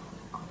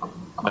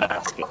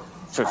 basket.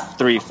 For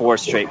 3-4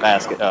 straight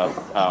basket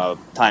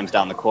times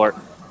down the court,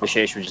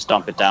 Vishesh would just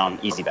dump it down,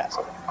 easy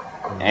basket.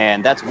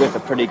 And that's with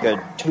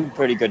two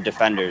pretty good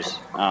defenders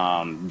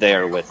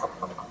there with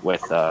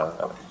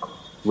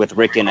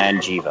Ricken and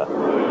Jiva,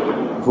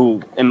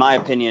 who, in my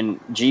opinion,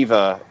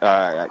 Jiva,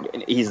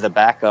 he's the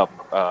backup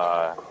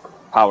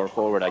power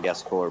forward, I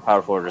guess, for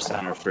power forward or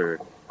center for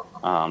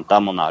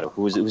Tamil Nadu,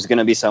 who's going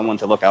to be someone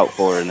to look out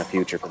for in the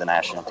future for the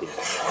national team.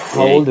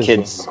 How old is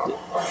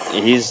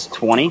he? He's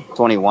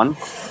 21.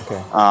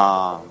 Okay.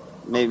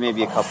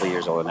 Maybe a couple of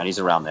years older than that. He's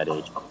around that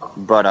age.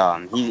 But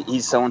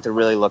he's someone to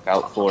really look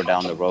out for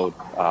down the road.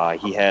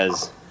 He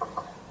has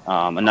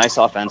a nice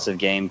offensive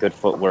game, good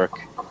footwork,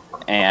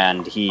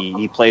 and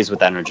he plays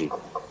with energy.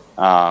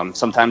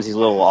 Sometimes he's a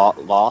little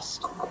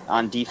lost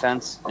on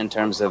defense in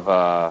terms of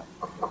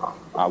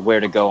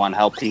where to go on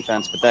help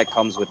defense, but that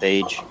comes with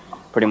age.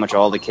 Pretty much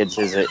all the kids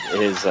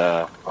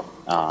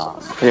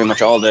pretty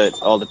much all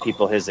the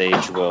people his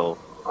age will,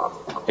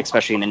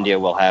 especially in India,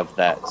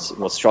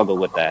 will struggle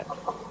with that.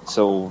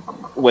 So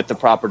with the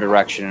proper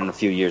direction in a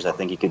few years, I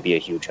think he could be a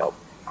huge help.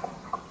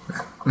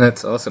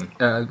 That's awesome.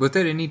 Were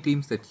there any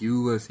teams that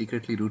you were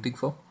secretly rooting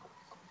for?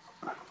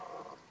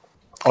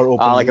 Or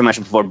like I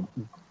mentioned before,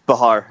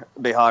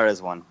 Bihar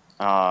is one.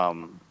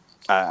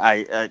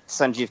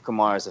 Sanjeev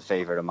Kumar is a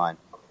favorite of mine.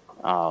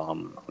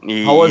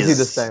 How was he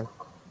this time?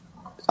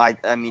 I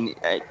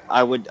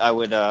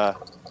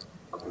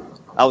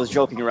was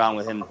joking around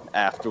with him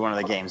after one of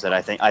the games that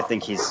I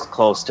think he's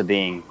close to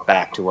being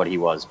back to what he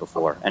was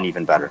before and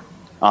even better.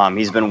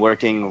 He's been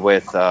working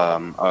with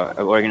an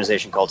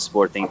organization called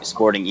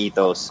Sporting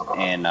Ethos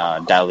in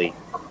Delhi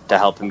to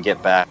help him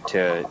get back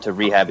to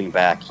rehabbing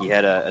back. He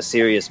had a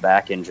serious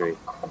back injury,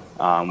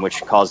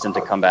 which caused him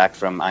to come back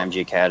from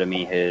IMG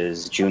Academy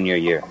his junior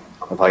year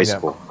of high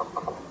school.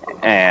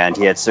 And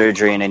he had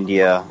surgery in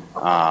India,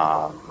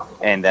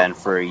 and then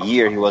for a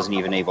year he wasn't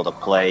even able to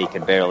play. He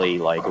could barely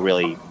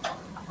really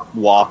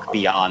walk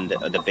beyond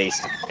the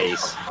basic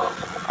pace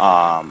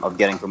of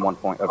getting from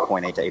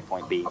point A to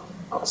point B.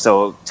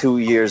 So 2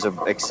 years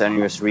of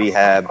extenuous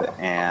rehab,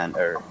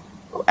 or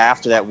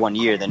after that 1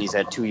 year, then he's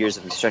had 2 years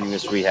of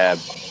strenuous rehab,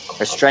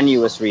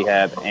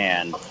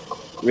 and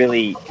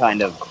really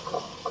kind of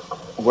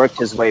worked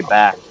his way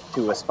back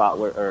to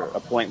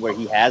a point where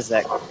he has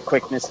that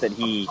quickness that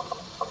he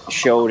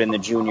showed in the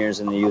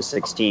juniors and the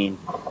U16,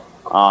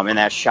 and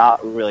that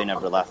shot really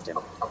never left him.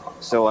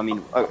 So I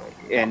mean,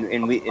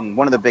 and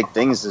one of the big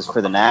things is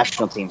for the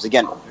national teams.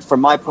 Again, from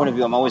my point of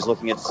view, I'm always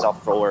looking at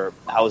stuff for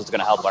how is it going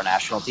to help our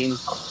national team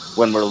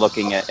when we're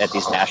looking at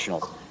these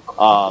nationals.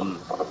 A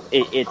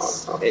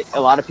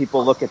lot of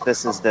people look at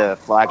this as the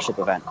flagship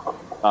event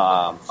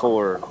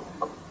for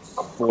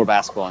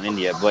basketball in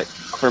India, but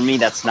for me,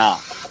 that's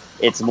not.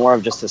 It's more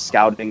of just a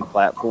scouting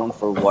platform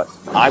for what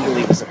I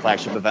believe is a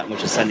flagship event,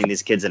 which is sending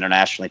these kids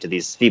internationally to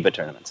these FIBA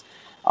tournaments.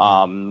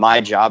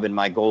 My job and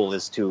my goal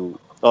is to,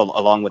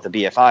 along with the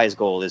BFI's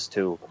goal, is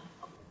to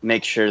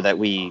make sure that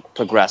we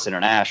progress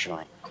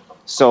internationally.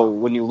 So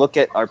when you look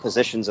at our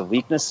positions of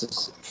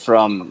weaknesses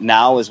from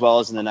now as well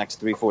as in the next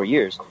 3-4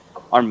 years,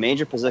 our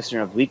major position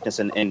of weakness,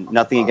 and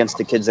nothing against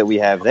the kids that we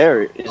have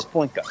there, is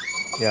point guard.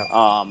 Yeah.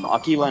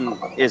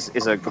 Akilan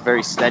is a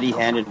very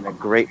steady-handed and a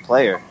great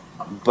player,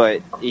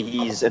 but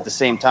he's at the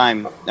same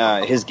time,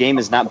 his game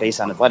is not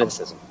based on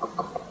athleticism.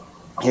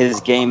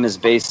 His game is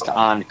based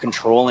on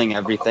controlling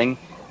everything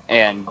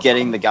and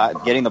getting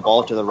the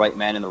ball to the right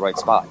man in the right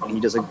spot, and he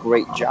does a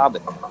great job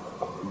at that.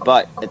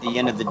 But at the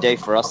end of the day,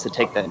 for us to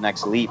take that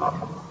next leap,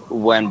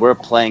 when we're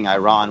playing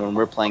Iran, when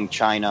we're playing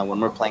China, when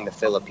we're playing the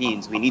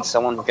Philippines, we need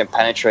someone who can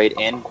penetrate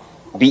in,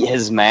 beat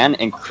his man,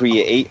 and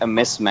create a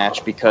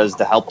mismatch because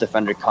the help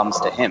defender comes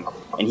to him,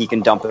 and he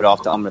can dump it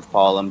off to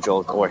Amritpal,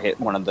 Amjot, or hit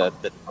one of the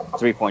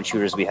 3-point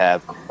shooters we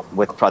have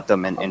with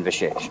Pratham and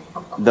Vishesh.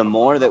 The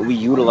more that we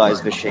utilize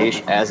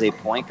Vishesh as a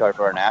point guard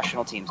for our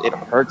national teams, it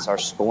hurts our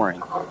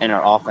scoring and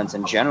our offense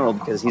in general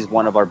because he's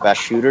one of our best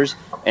shooters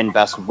and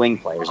best wing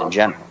players in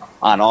general,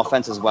 on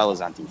offense as well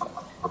as on defense.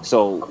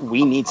 So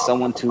we need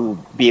someone to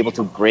be able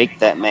to break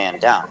that man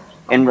down.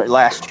 And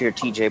last year,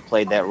 TJ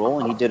played that role,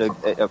 and he did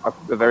a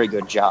very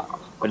good job.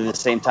 But at the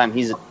same time,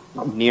 he's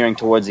nearing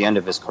towards the end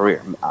of his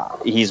career.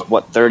 He's,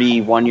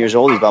 31 years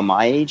old? He's about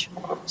my age.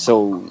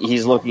 So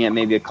he's looking at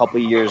maybe a couple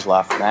of years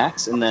left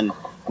max, and then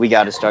we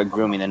got to start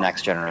grooming the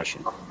next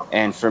generation.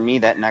 And for me,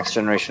 that next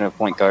generation of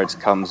point guards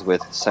comes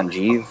with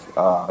Sanjeev,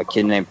 a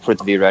kid named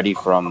Prithvi Reddy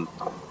from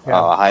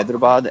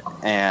Hyderabad,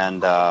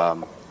 and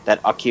that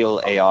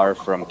Akil AR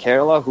from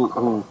Kerala,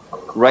 who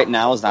right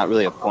now is not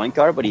really a point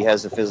guard, but he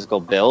has the physical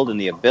build and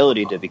the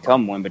ability to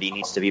become one, but he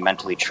needs to be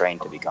mentally trained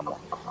to become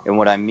one. And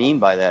what I mean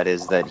by that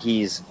is that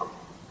he's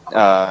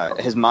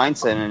his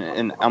mindset,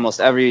 and almost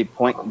every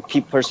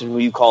person who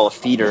you call a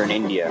feeder in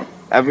India,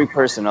 every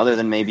person other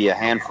than maybe a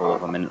handful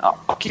of them, and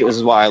this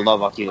is why I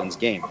love Akilan's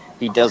game,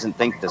 he doesn't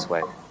think this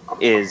way,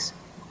 is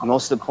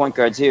most of the point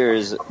guards here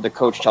is the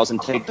coach tells him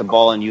take the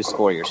ball and you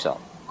score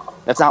yourself.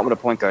 That's not what a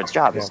point guard's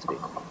job is to be.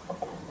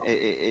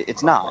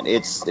 It's not.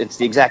 It's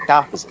the exact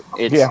opposite.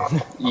 They're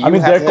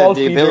called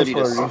feeders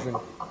for a reason.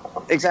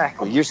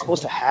 Exactly. You're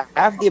supposed to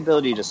have the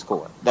ability to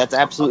score. That's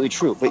absolutely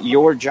true. But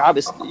your job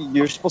is,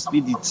 you're supposed to be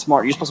you're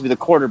supposed to be the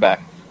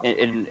quarterback,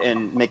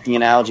 and make the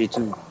analogy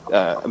to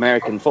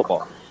American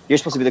football. You're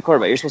supposed to be the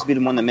quarterback. You're supposed to be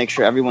the one that makes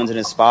sure everyone's in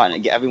his spot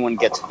and everyone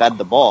gets fed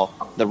the ball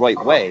the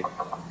right way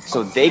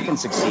so they can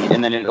succeed,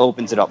 and then it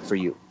opens it up for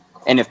you.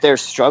 And if they're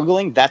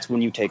struggling, that's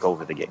when you take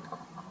over the game.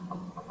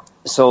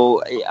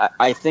 So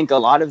I think a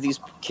lot of these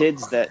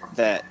kids that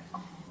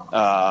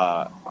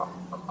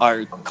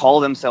call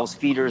themselves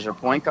feeders or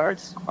point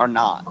guards are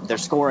not. They're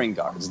scoring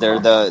guards. They're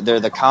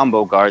the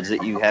combo guards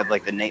that you have,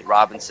 like the Nate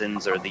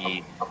Robinsons or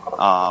the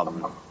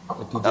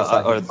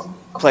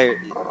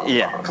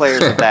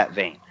players of that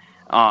vein.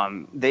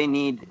 They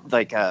need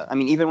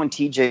even when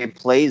TJ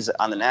plays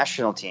on the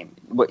national team,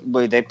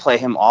 they play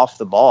him off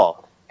the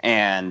ball,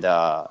 and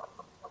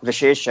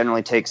Vishesh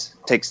generally takes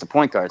the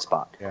point guard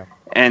spot. Yeah.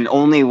 And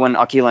only when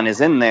Akilan is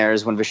in there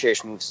is when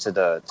Vishesh moves to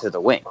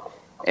the wing.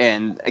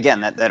 And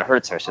again, that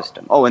hurts our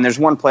system. Oh, and there's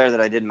one player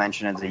that I did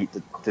mention in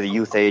the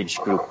youth age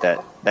group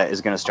that is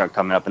going to start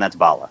coming up, and that's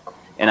Bala.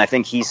 And I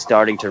think he's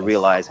starting to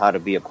realize how to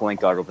be a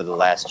point guard over the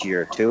last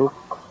year or two.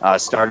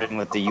 Starting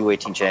with the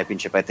U18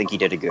 championship, I think he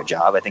did a good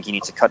job. I think he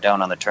needs to cut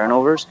down on the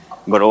turnovers.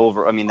 But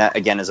that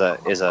again is a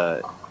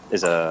There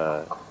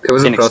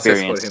was a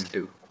process for him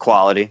too.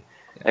 Quality.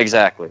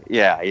 Exactly.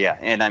 Yeah.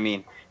 And I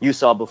mean, you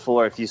saw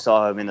before, if you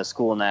saw him in the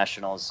school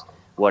nationals,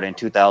 in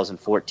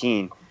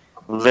 2014,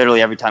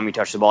 literally every time he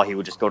touched the ball, he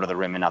would just go to the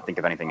rim and not think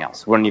of anything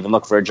else. Wouldn't even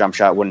look for a jump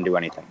shot, wouldn't do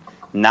anything.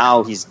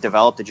 Now he's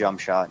developed a jump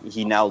shot.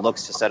 He now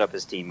looks to set up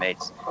his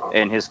teammates.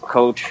 And his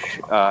coach,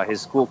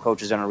 his school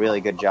coach has done a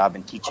really good job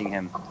in teaching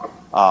him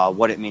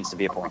what it means to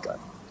be a point guard.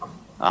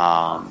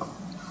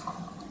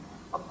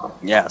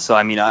 So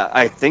I mean,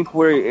 I think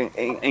we're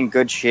in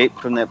good shape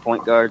from that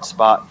point guard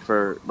spot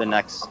for the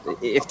next,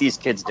 if these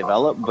kids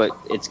develop, but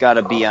it's got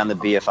to be on the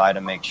BFI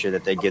to make sure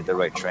that they get the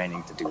right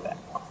training to do that.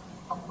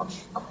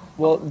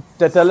 Well,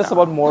 tell us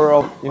about more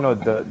of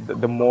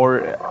the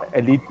more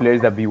elite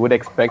players that we would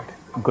expect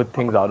good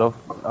things out of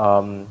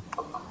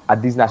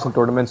at these national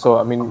tournaments. So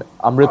I mean,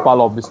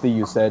 Amritpal, obviously,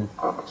 you said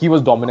he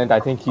was dominant. I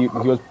think he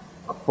was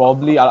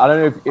probably, I don't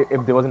know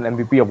if there was an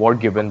MVP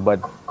award given,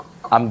 but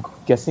I'm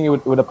guessing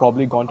it would have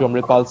probably gone to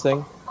Amritpal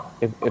Singh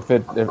if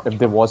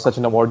there was such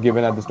an award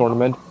given at this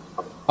tournament.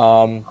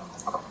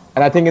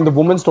 And I think in the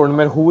women's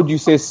tournament, who would you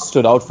say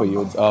stood out for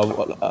you?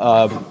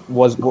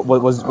 Was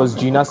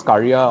Gina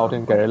Skaria out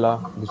in Kerala?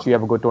 Did she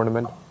have a good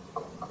tournament?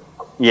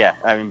 Yeah,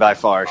 I mean, by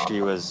far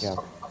she was. Yeah.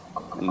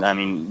 I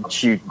mean,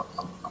 she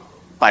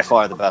by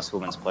far the best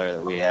women's player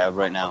that we have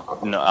right now.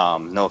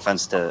 No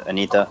offense to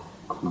Anita,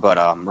 but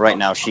right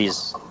now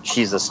she's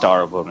the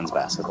star of women's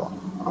basketball.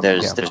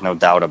 There's no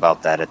doubt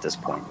about that at this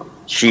point.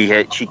 She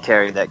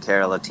carried that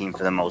Kerala team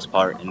for the most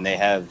part, and they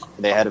had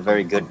a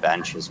very good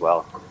bench as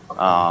well.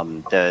 A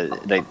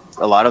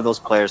lot of those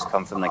players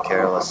come from the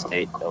Kerala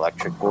State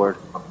Electric Board,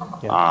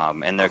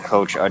 and their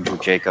coach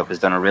Arju Jacob has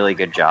done a really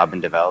good job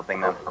in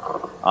developing them.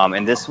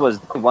 And this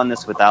won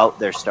this without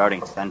their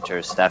starting center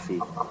Steffi,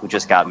 who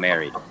just got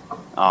married,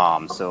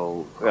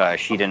 so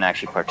she didn't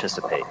actually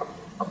participate.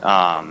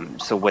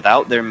 So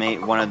without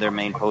one of their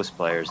main post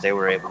players, they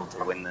were able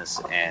to win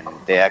this, and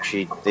they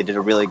did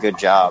a really good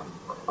job.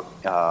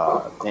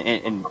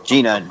 And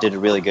Gina did a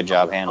really good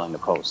job handling the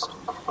post.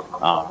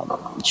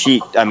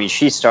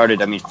 She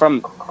started,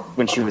 from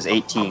when she was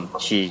 18,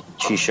 she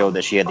showed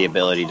that she had the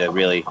ability to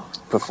really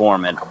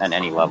perform at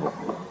any level.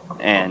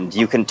 And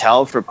you can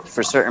tell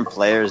for certain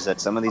players that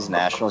some of these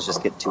nationals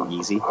just get too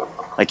easy.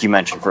 Like you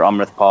mentioned, for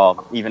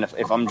Amritpal, even if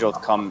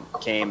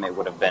Amjot came, it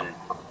would have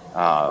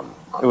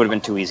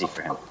been too easy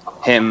for him.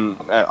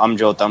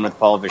 Amjot,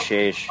 Amritpal,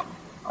 Vishesh,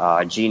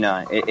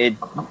 Gina,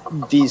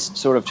 these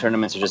sort of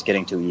tournaments are just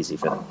getting too easy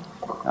for them.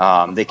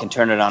 They can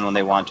turn it on when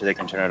they want to. They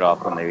can turn it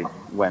off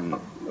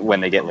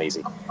when they get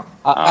lazy.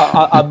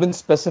 I've been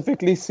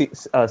specifically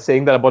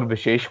saying that about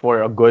Vishesh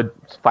for a good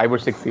 5 or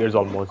 6 years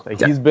almost.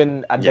 He's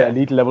been at the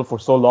elite level for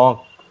so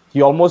long.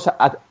 He almost.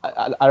 I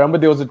remember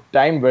there was a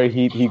time where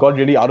he got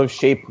really out of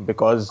shape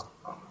because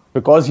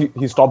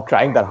he stopped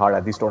trying that hard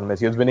at these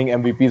tournaments. He was winning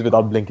MVPs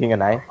without blinking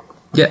an eye.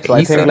 Yeah, so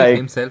he said it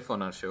himself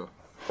on our show.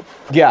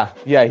 Yeah.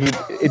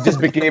 It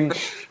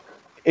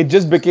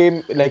just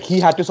became like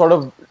he had to sort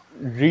of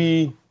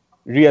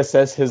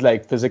reassess his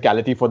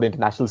physicality for the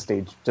international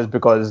stage, just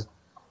because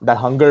that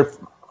hunger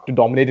to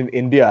dominate in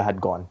India had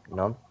gone.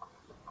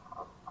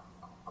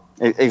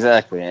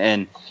 Exactly,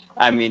 and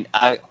I mean,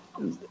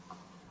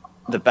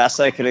 the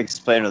best I could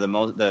explain, or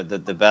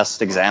the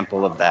best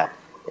example of that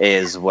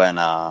is when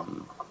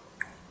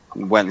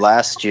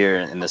last year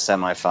in the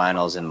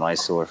semifinals in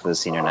Mysore for the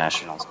senior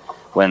nationals,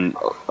 when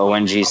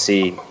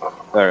ONGC,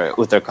 or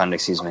Uttarakhand,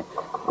 excuse me,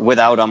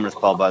 without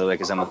Amritpal, by the way,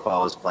 because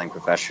Amritpal was playing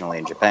professionally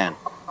in Japan.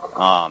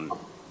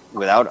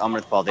 Without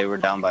Amritpal, they were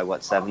down by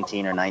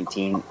 17 or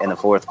 19 in the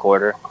fourth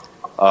quarter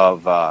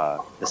of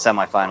the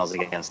semifinals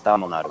against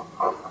Tamil Nadu.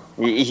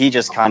 He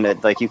just kind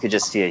of, you could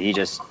just see it. He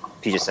just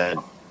said,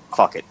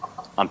 "Fuck it,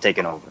 I'm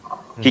taking over."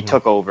 Mm-hmm. He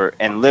took over,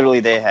 and literally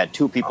they had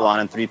 2 people on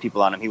him, 3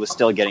 people on him. He was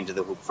still getting to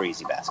the hoop for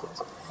easy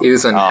baskets. He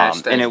was on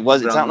hashtag. And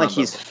it's not like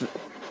he's.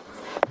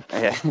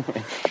 Yeah.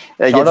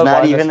 It's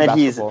not even that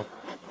he's.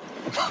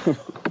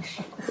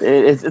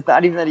 It's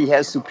not even that he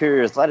has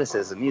superior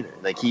athleticism either.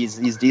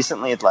 He's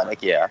decently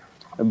athletic, yeah,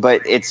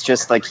 but it's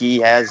just he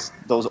has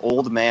those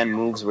old man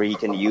moves where he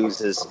can use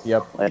his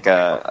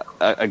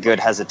a good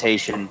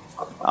hesitation,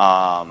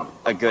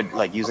 a good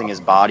using his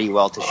body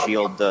well to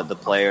shield the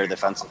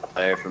defensive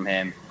player from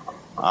him.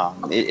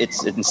 It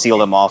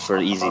sealed him off for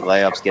easy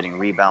layups, getting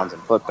rebounds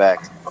and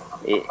putbacks.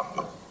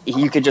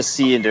 You could just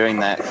see during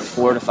that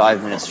 4 to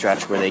 5 minute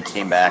stretch where they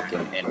came back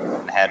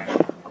and had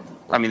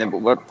I mean,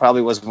 what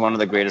probably was one of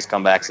the greatest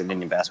comebacks in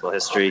Indian basketball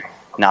history.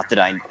 Not that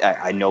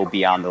I know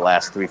beyond the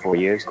last 3-4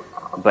 years,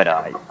 but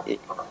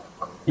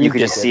you could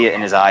just see it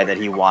in his eye that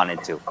he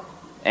wanted to,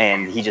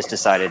 and he just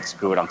decided,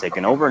 screw it, I'm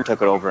taking over, and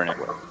took it over, and it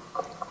worked.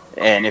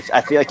 And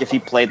I feel like if he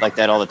played like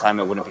that all the time,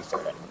 it wouldn't be fair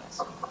to anyone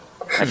else.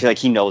 I feel like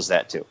he knows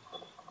that too.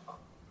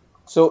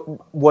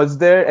 So, was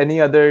there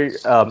any other?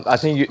 I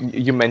think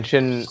you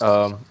mentioned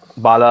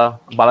Bala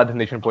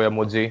Dhaneshwan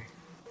Poyamudji,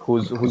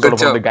 who's sort of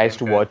one of the guys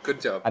to watch.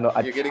 Good job. I know.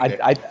 You're getting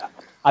there.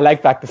 I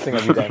like practicing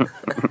every time.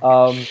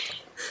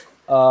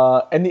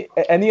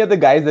 Any other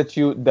guys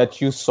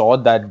that you saw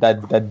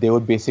that they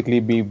would basically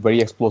be very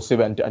explosive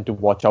and to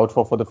watch out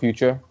for the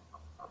future?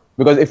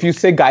 Because if you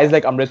say guys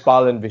like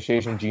Amritpal and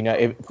Vishesh and Gina,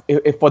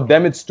 if for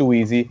them it's too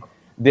easy,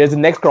 there's the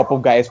next crop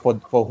of guys for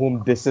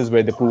whom this is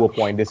where they prove a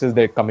point. This is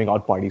their coming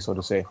out party, so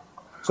to say.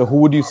 So who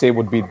would you say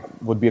would be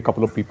a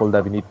couple of people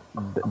that we need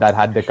that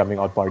had their coming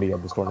out party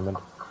at this tournament?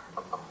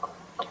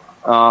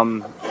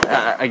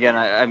 Again,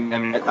 I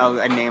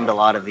named a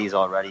lot of these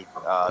already.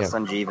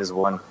 Sanjeev is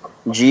one.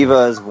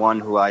 Jiva is one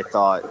who I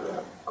thought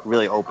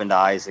really opened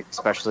eyes,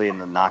 especially in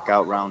the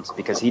knockout rounds,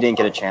 because he didn't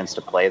get a chance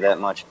to play that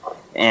much.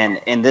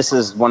 And this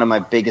is one of my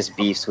biggest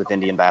beefs with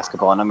Indian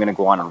basketball, and I'm going to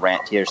go on a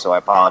rant here, so I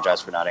apologize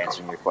for not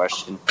answering your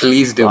question.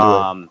 Please do.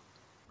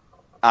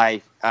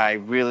 I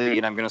really,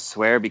 and I'm going to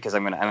swear because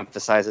I'm going to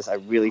emphasize this, I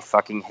really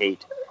fucking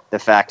hate the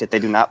fact that they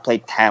do not play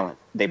talent.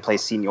 They play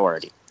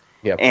seniority.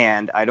 Yep.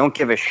 And I don't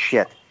give a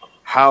shit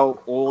how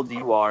old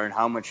you are and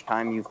how much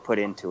time you've put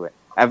into it.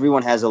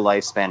 Everyone has a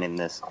lifespan in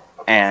this.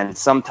 And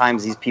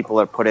sometimes these people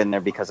are put in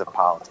there because of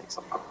politics.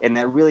 And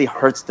that really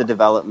hurts the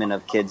development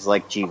of kids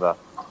like Jiva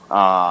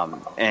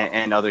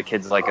and other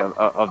kids like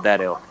of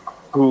that ilk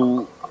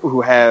who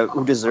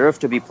deserve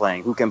to be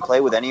playing, who can play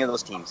with any of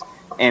those teams.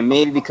 And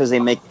maybe because they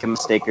make a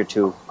mistake or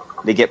two,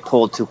 they get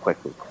pulled too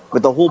quickly.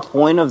 But the whole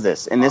point of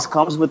this, and this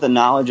comes with the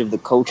knowledge of the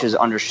coaches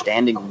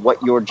understanding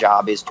what your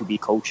job is to be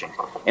coaching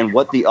and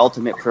what the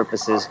ultimate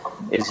purpose is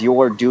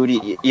your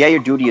duty. Yeah,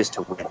 your duty is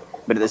to win.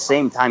 But at the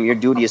same time, your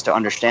duty is to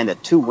understand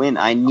that to win,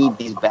 I need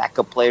these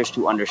backup players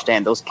to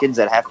understand, those kids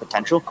that have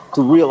potential,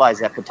 to realize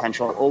that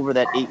potential over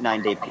that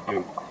 8-9 day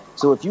period.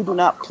 So if you do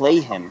not play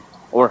him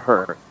or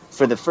her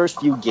for the first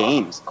few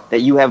games that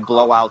you have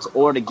blowouts,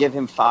 or to give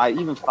him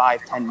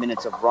 5-10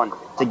 minutes of run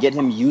to get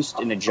him used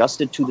and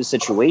adjusted to the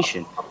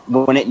situation,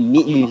 when he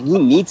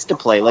needs to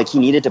play like he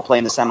needed to play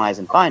in the semis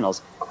and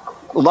finals,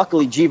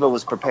 luckily Jiva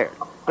was prepared.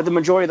 But the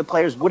majority of the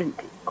players wouldn't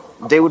be.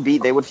 They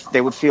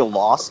would feel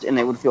lost, and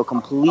they would feel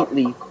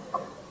completely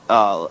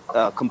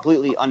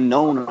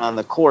unknown on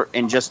the court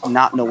and just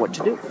not know what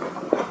to do.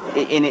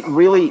 And it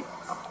really,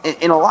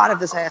 and a lot of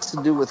this has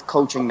to do with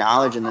coaching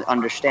knowledge and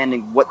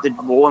understanding what the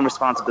role and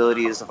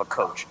responsibility is of a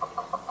coach.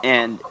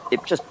 And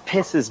it just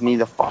pisses me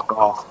the fuck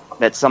off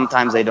that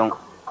sometimes they don't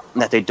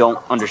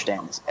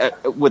understand this.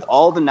 With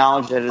all the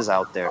knowledge that is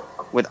out there,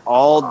 with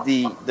all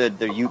the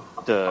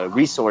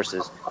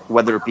resources,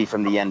 whether it be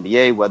from the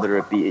NBA, whether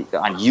it be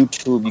on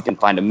YouTube, you can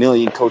find a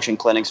million coaching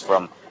clinics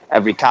from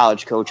every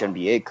college coach,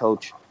 NBA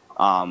coach.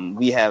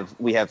 We have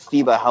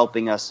FIBA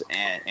helping us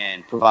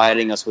and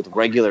providing us with a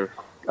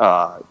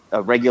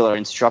regular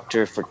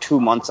instructor for 2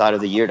 months out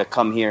of the year to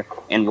come here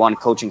and run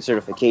coaching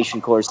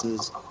certification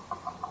courses.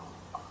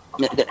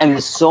 And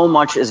there's so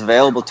much is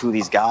available to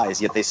these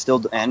guys, yet they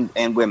still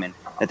and women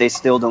that they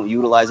still don't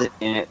utilize it,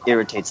 and it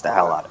irritates the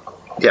hell out of me.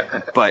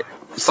 Yeah, but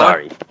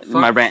sorry,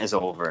 my rant is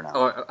over now.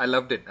 Oh, I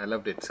loved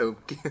it. So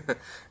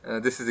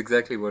this is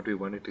exactly what we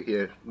wanted to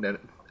hear.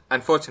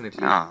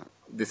 Unfortunately,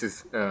 this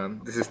is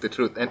the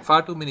truth. And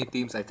far too many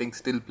teams, I think,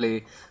 still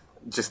play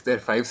just their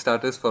 5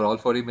 starters for all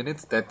 40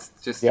 minutes. That's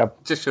just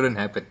shouldn't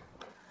happen.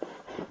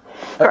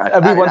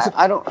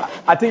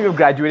 I think we've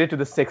graduated to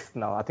the 6th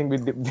now. I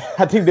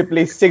think they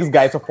play 6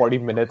 guys for 40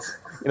 minutes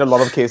in a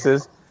lot of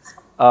cases.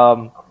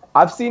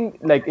 I've seen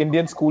like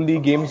Indian school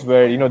league games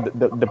where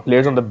the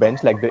players on the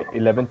bench, like the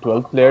 11,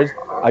 12 players,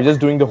 are just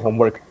doing the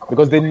homework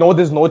because they know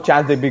there's no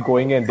chance they'll be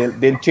going in.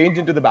 They'll change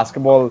into the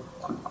basketball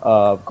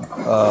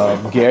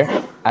gear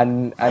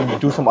and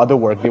do some other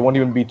work. They won't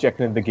even be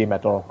checking in the game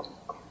at all.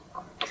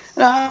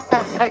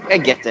 I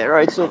get that,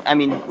 right? So, I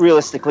mean,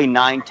 realistically,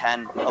 9,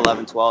 10,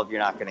 11, 12, you're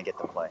not going to get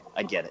to play.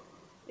 I get it.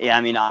 Yeah,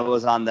 I mean, I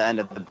was on the end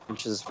of the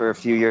benches for a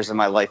few years of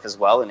my life as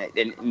well, and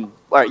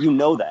all right, you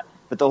know that.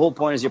 But the whole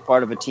point is you're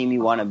part of a team,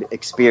 you want to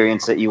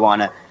experience it, you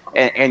want to,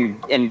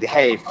 and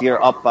hey, if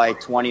you're up by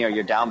 20 or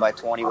you're down by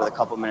 20 with a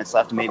couple minutes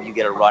left, maybe you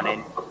get a run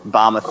in,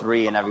 bomb a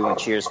 3, and everyone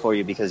cheers for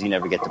you because you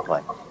never get to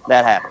play.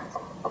 That happens.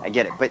 I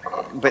get it. But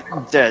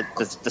the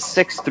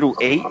 6 through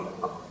 8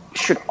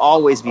 should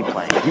always be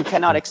playing. You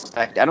cannot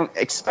expect,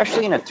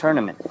 especially in a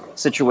tournament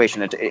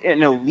situation.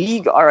 In a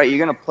league, all right,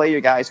 you're going to play your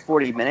guys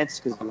 40 minutes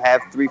because you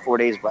have 3-4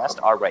 days rest,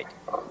 all right.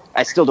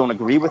 I still don't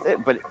agree with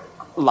it, but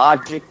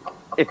logic,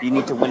 if you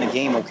need to win a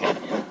game, okay.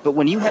 But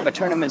when you have a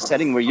tournament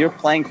setting where you're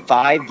playing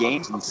 5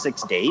 games in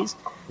 6 days,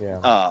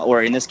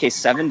 or in this case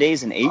 7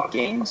 days and 8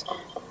 games,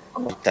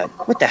 what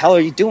the hell are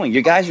you doing?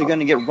 Your guys are going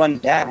to get run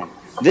down.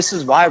 This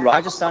is why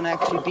Rajasthan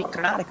actually beat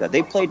Karnataka.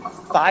 They played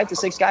 5 to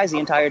 6 guys the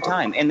entire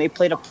time, and they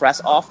played a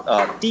press off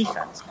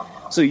defense.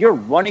 So you're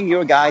running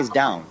your guys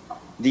down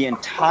the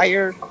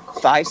entire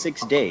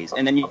 5-6 days,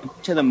 and then you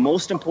to the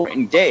most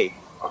important day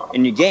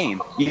in your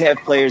game, you have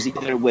players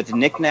either with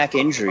knick-knack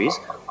injuries,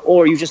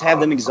 or you just have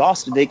them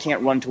exhausted. They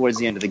can't run towards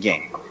the end of the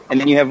game. And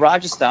then you have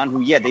Rajasthan,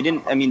 who,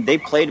 they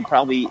played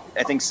probably,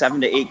 I think,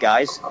 7 to 8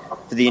 guys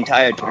for the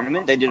entire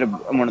tournament. They did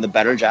one of the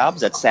better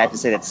jobs. That's sad to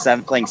say that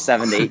playing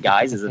 7 to 8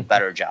 guys is a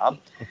better job.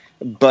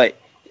 But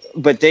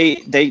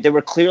they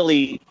were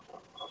clearly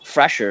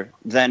fresher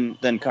than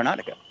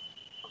Karnataka.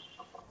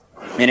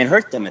 And it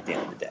hurt them at the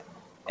end of the day.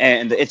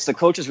 And it's the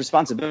coach's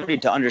responsibility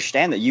to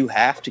understand that you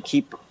have to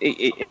keep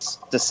it's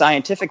the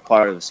scientific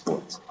part of the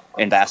sports,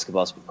 in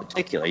basketball in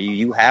particular.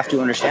 You have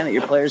to understand that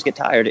your players get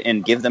tired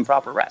and give them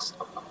proper rest.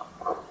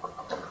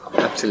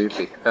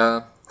 Absolutely.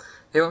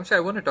 Hey, Vamshi, I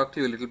want to talk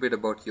to you a little bit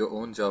about your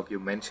own job. You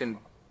mentioned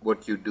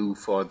what you do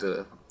for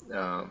the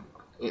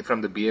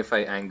from the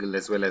BFI angle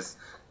as well as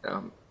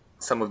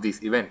some of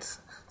these events.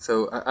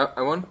 So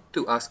I want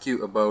to ask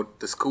you about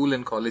the school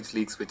and college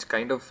leagues, which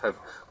kind of have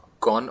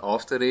gone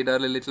off the radar a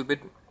little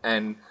bit,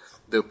 and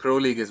the Pro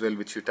League as well,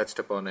 which you touched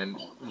upon. And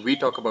we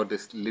talk about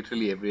this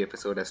literally every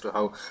episode as to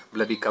how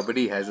bloody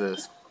Kabaddi has a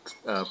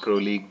Pro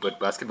League, but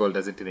basketball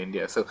doesn't in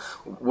India. So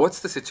what's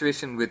the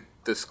situation with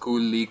the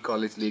school league,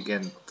 college league,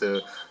 and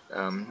the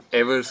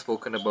ever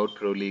spoken about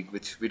Pro League,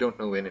 which we don't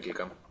know when it will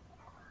come?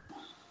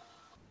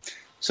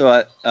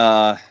 So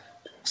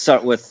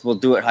we'll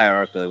do it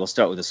hierarchically. We'll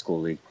start with the school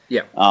league.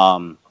 Yeah.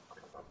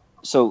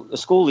 So the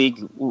school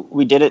league,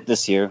 we did it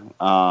this year.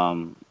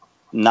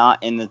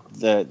 Not in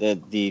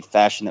the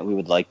fashion that we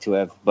would like to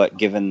have, but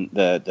given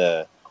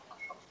the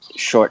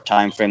short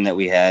time frame that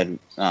we had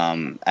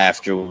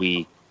after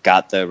we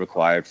got the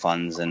required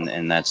funds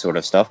and that sort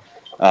of stuff,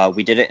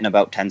 we did it in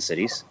about 10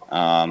 cities.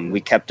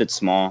 We kept it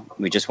small.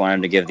 We just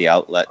wanted to give the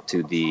outlet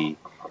to the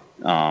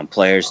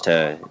players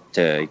to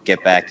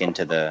get back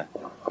into the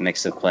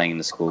mix of playing in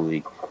the school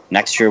league.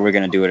 Next year, we're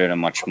going to do it at a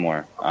much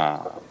more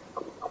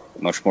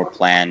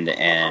planned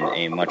and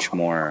a much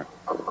more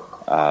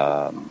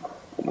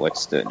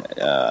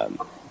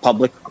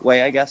public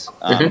way, I guess.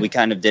 We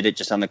kind of did it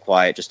just on the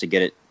quiet, just to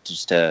get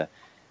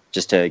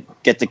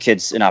the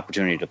kids an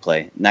opportunity to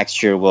play.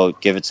 Next year, we'll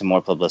give it some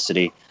more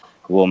publicity.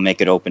 We'll make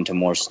it open to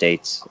more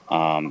states,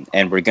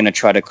 and we're going to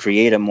try to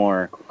create a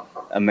more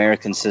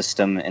American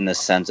system in the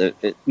sense of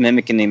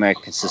mimicking the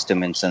American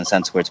system in the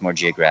sense where it's more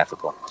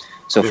geographical.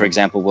 So, for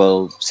example,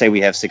 we'll say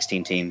we have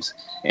 16 teams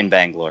in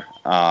Bangalore.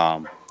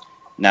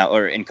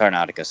 Or in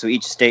Karnataka. So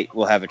each state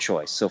will have a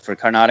choice. So for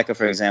Karnataka,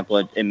 for example,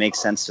 it makes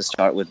sense to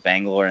start with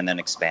Bangalore and then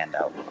expand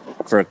out.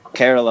 For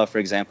Kerala, for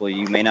example,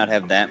 you may not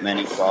have that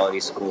many quality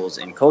schools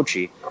in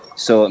Kochi,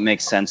 so it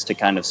makes sense to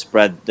kind of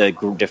spread the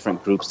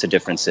different groups to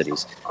different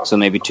cities. So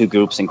maybe 2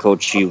 groups in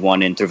Kochi,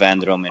 1 in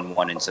Trivandrum, and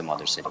 1 in some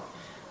other city.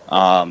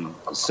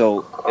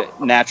 So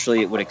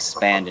naturally, it would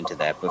expand into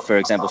that. But for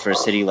example, for a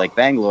city like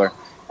Bangalore,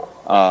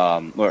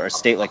 or a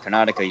state like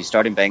Karnataka, you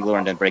start in Bangalore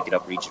and then break it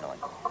up regionally.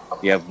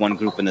 You have 1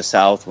 group in the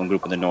south, 1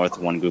 group in the north,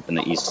 1 group in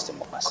the east and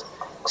west.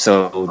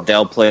 So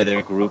they'll play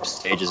their group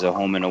stage as a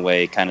home and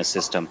away kind of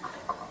system.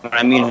 When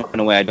I mean home and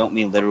away, I don't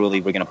mean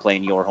literally we're going to play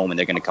in your home and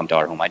they're going to come to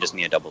our home. I just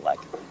mean a double leg.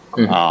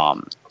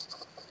 Mm-hmm.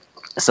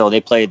 So they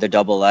play the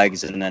double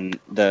legs, and then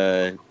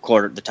the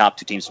top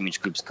 2 teams from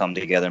each group come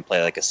together and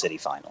play like a city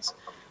finals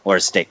or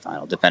a state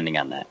final, depending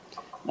on that.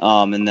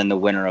 And then the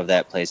winner of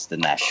that plays the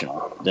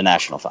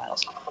national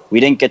finals. We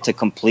didn't get to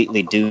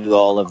completely do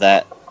all of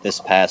that this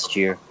past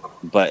year.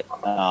 But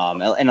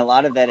and a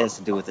lot of that has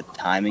to do with the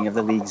timing of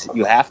the leagues.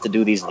 You have to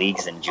do these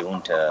leagues in June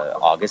to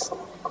August.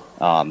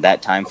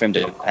 That time frame,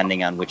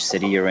 depending on which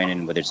city you're in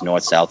and whether it's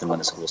north, south, and when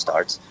the school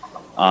starts.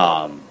 You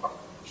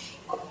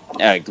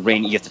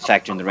have to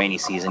factor in the rainy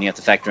season. You have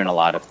to factor in a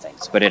lot of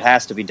things. But it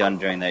has to be done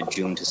during that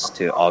June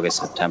to August,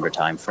 September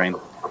time frame,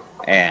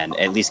 and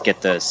at least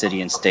get the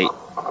city and state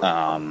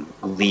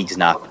leagues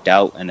knocked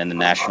out, and then the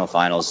national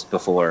finals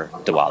before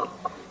Diwali.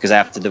 Because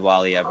after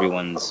Diwali,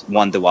 everyone's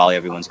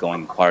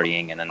going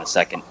partying, and then the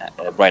second,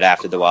 right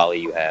after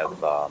Diwali, you have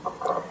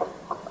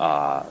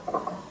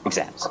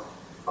exams.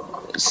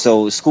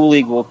 So school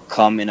league will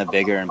come in a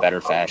bigger and better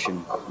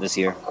fashion this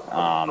year.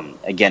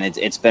 Again,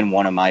 it's been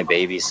one of my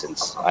babies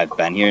since I've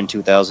been here in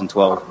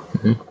 2012,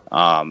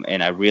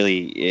 and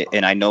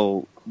I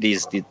know the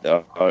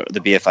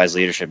BFI's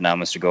leadership now,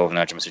 Mr.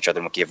 Govindarajan and Mr.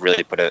 Chandramukhi, have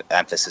really put an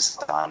emphasis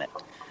on it.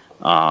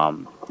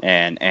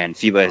 And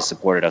FIBA has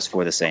supported us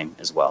for the same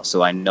as well.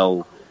 So I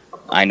know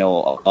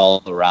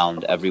all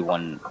around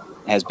everyone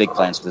has big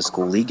plans for the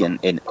school league,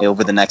 and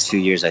over the next few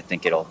years, I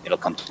think it'll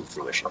come to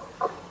fruition.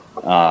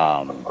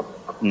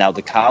 Now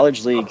the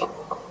college league,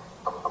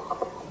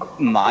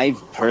 my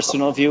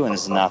personal view, and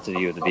this is not the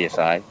view of the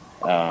BFI,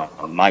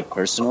 my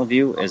personal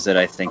view is that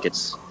I think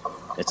it's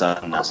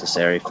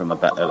unnecessary from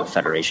a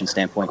federation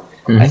standpoint.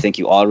 Mm-hmm. I think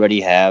you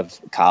already have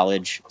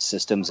college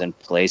systems in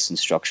place and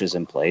structures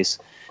in place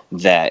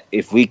that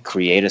if we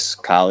create a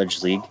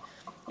college league,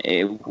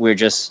 we're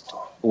just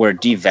we're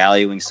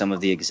devaluing some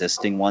of the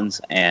existing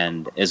ones,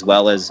 and as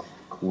well as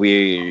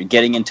we're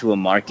getting into a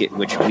market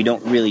which we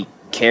don't really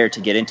care to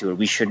get into, or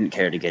we shouldn't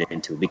care to get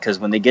into, because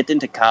when they get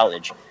into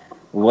college,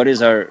 what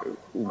is our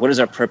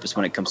purpose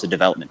when it comes to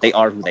development? They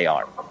are who they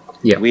are.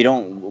 Yeah.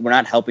 We're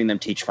not helping them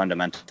teach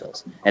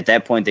fundamentals. At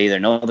that point, they either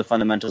know the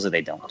fundamentals or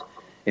they don't.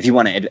 If you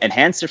want to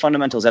enhance their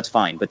fundamentals, that's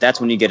fine. But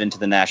that's when you get into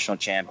the national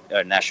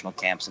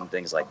camps and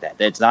things like that.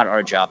 It's not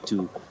our job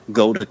to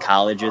go to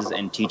colleges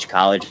and teach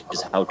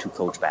colleges how to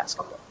coach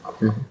basketball.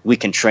 Mm-hmm. We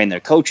can train their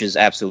coaches,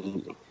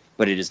 absolutely.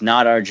 But it is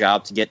not our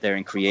job to get there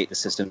and create the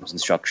systems and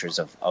structures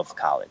of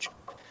college.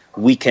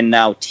 We can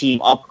now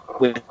team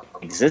up with an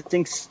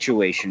existing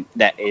situation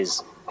that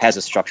has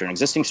a structure, an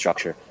existing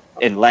structure,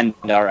 and lend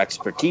our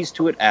expertise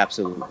to it,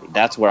 absolutely.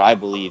 That's where I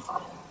believe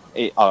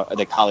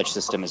the college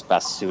system is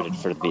best suited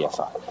for the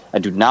BFI. I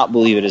do not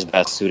believe it is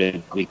best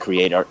suited we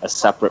create a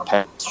separate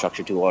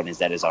structure to ordinance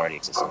that is already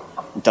existing.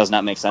 It does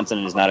not make sense,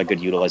 and it is not a good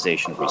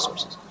utilization of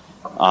resources.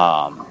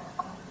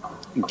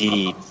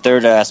 The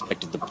third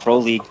aspect of the Pro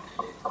League,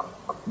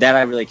 that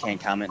I really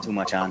can't comment too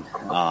much on.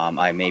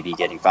 I may be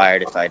getting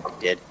fired if I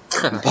did,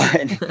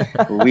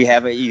 but we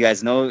have it. You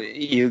guys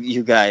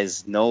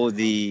know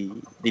the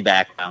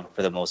background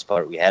for the most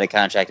part. We had a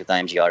contract with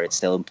IMGR; it's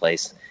still in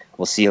place.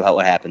 We'll see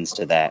what happens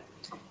to that.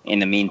 In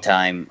the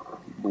meantime,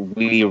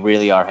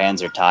 our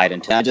hands are tied,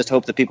 and I just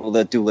hope the people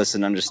that do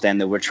listen understand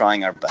that we're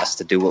trying our best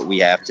to do what we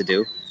have to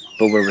do,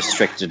 but we're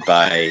restricted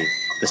by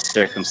the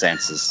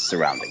circumstances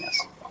surrounding us.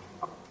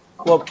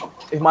 Well,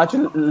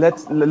 Himachal,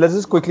 let's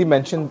just quickly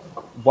mention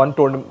one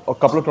tournament, a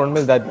couple of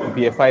tournaments that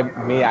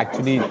BFI may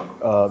actually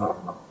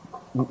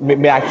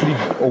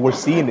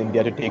oversee in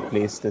India to take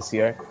place this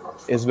year.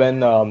 Is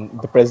when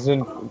the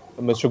president,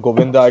 Mr.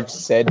 Govindar,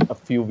 said a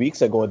few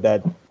weeks ago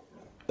that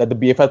the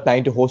BFI is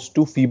planning to host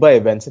 2 FIBA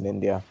events in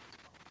India.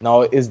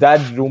 Now, is that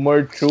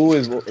rumor true?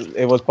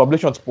 It was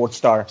published on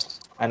Sportstar,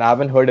 and I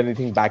haven't heard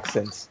anything back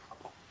since.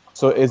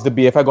 So is the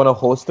BFI going to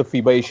host the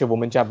FIBA Asia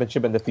Women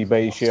Championship and the FIBA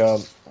Asia,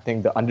 I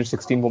think the Under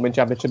 16 Women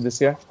Championship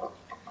this year?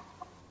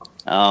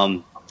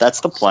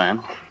 That's the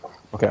plan.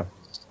 Okay.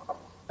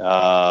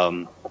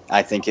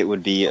 I think it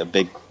would be a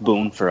big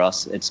boon for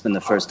us. It's been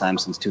the first time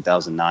since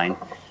 2009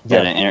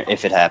 that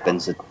if it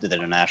happens, the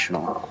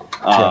international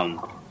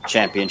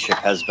championship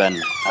has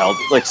been held.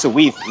 So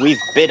we've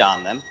bid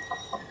on them.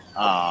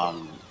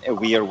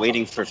 We are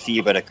waiting for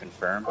FIBA to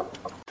confirm.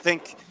 I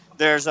think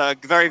there's a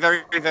very,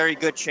 very, very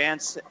good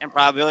chance and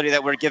probability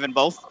that we're given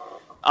both.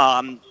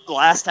 The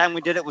last time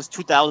we did it was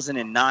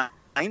 2009.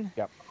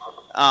 Yep.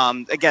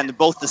 Again,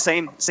 both the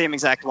same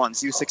exact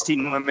ones,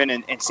 U16 women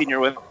and senior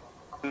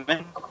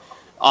women.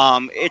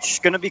 It's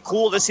going to be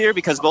cool this year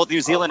because both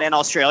New Zealand and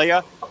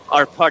Australia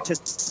are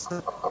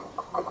participating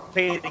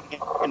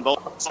in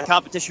both. So the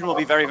competition will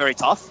be very, very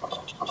tough.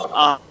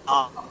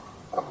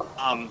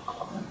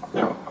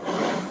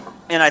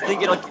 And I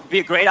think it'll be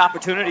a great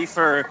opportunity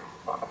for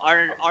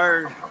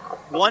our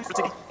one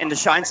and to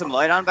shine some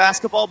light on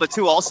basketball, but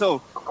two,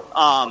 also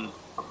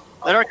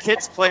let our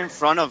kids play in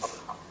front of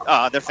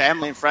their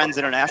family and friends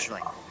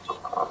internationally.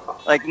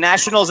 Like,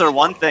 nationals are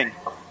one thing.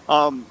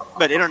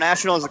 But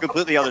international is a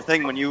completely other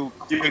thing when you're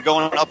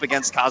going up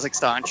against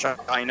Kazakhstan,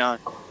 China,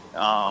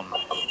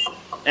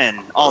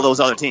 and all those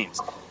other teams.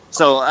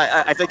 So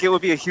I think it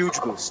would be a huge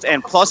boost.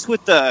 And plus,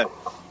 with the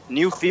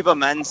new FIBA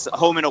men's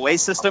home and away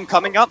system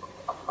coming up,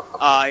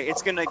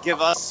 it's going to give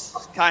us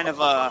kind of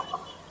a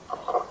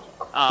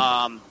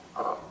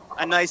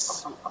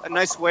nice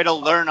way to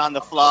learn on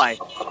the fly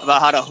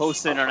about how to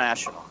host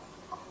international.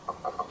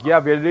 Yeah,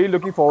 we're really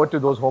looking forward to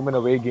those home and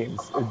away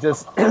games.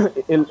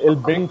 It'll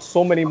bring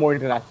so many more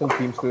international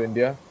teams to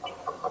India.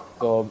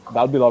 So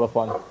that'll be a lot of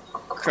fun.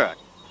 Correct.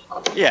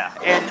 Yeah,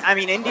 and I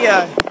mean,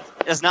 India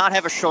does not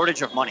have a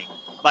shortage of money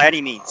by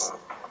any means.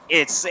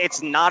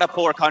 It's not a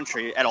poor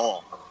country at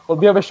all. Well,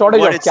 we have a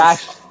shortage of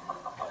cash.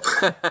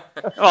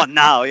 Oh,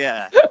 now,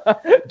 yeah.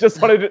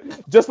 just wanted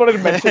to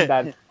mention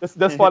that.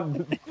 Don't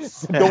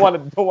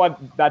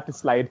want that to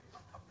slide.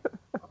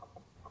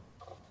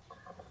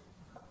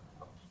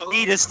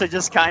 Lead is to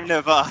just kind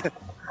of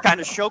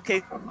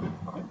showcase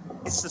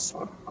the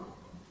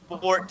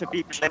sport to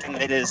people, and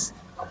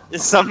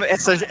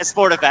it's a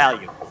sport of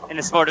value and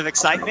a sport of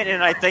excitement,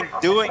 and I think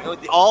doing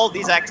all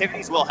these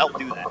activities will help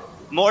do that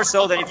more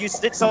so than if you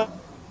did something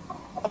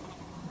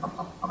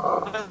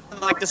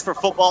like this for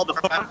football.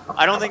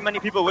 I don't think many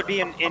people would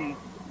be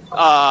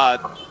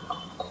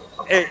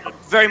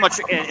very much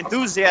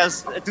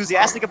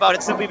enthusiastic about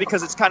it, simply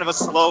because it's kind of a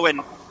slow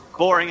and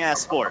boring ass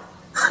sport.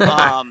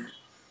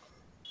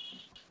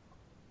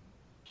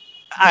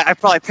 I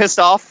probably pissed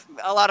off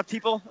a lot of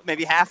people,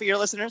 maybe half of your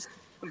listeners,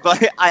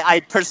 but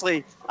I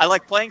personally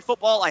like playing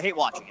football. I hate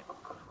watching it.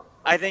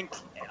 I think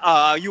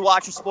you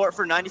watch a sport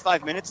for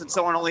 95 minutes and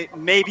someone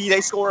maybe they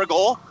score a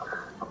goal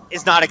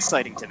is not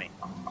exciting to me.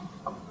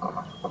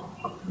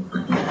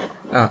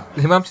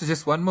 Himamshu,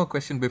 just one more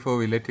question before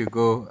we let you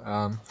go.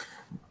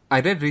 I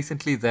read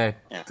recently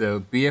that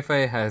the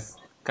BFI has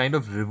kind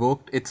of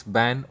revoked its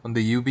ban on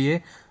the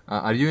UBA.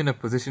 Are you in a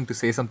position to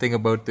say something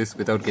about this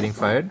without getting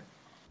fired?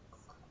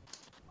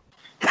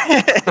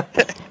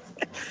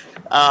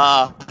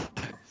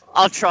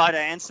 I'll try to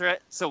answer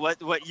it. So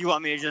what you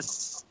want me to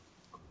just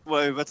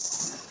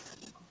what's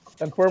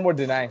Confirm or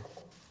deny?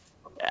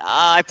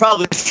 I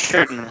probably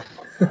shouldn't.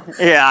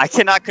 Yeah, I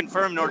cannot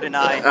confirm nor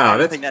deny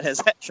anything that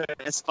has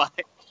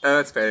transpired.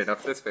 That's fair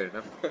enough.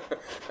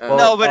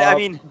 No, but I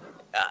mean,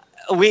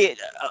 we'll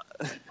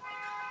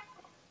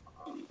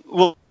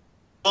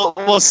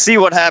see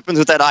what happens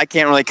with that. I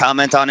can't really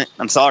comment on it.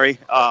 I'm sorry.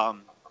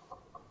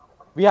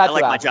 We had I to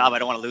like my ask. job. I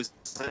don't want to lose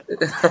it.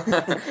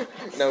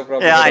 No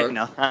problem. Yeah, at I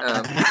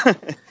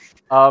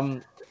all.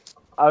 know.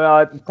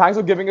 Thanks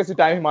for giving us your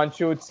time,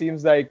 Himanshu. It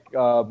seems like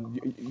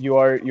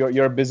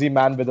you're a busy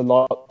man with a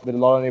lot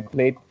on your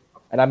plate,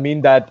 and I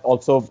mean that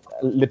also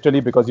literally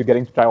because you're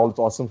getting to try all this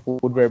awesome food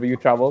wherever you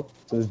travel.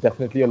 So there's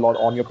definitely a lot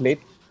on your plate.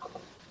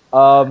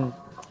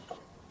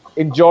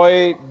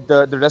 Enjoy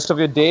the rest of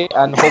your day,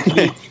 and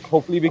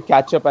hopefully we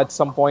catch up at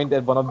some point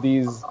at one of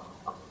these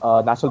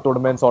national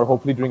tournaments, or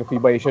hopefully during a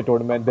FIBA Asia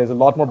tournament. There's a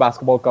lot more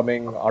basketball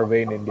coming our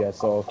way in India,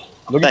 so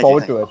looking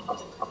forward to it.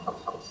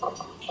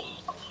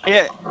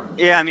 Yeah.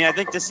 I mean, I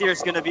think this year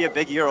is going to be a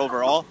big year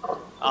overall.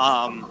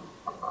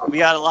 We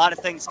got a lot of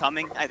things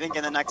coming. I think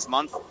in the next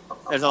month,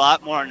 there's a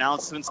lot more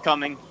announcements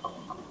coming.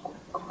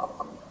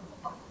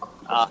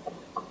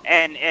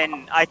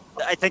 And I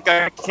think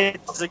our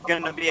kids are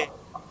going to be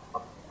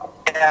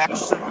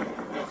actually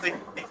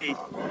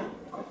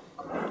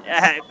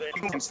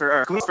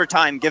for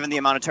time, given the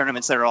amount of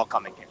tournaments that are all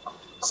coming here.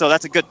 So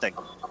that's a good thing.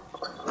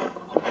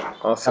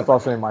 Awesome. That's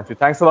awesome, Himanshu.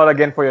 Thanks a lot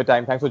again for your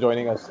time. Thanks for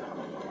joining us.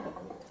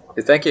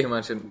 Thank you,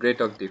 Himanshu. Great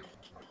talking to you.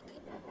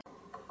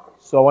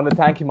 So I want to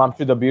thank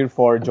Himanshu Dabir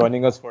for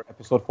joining us for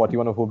episode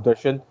 41 of Hoop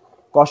Darshan.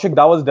 Kaushik,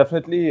 that was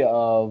definitely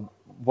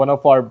one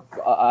of our,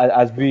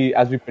 as we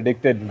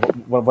predicted,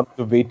 one of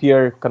the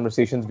weightier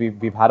conversations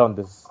we've had on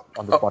this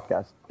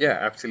podcast. Yeah,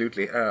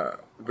 absolutely.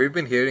 We've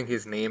been hearing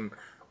his name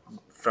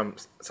from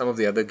some of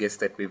the other guests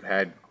that we've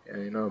had,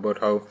 about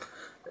how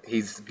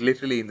he's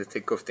literally in the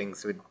thick of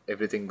things with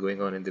everything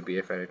going on in the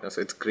BFI right now. So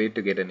it's great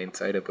to get an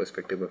insider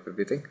perspective of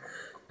everything.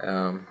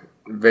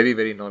 Very,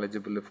 very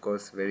knowledgeable, of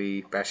course,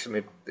 very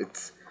passionate.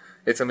 It's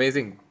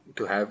amazing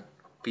to have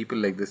people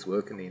like this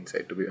work in the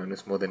inside, to be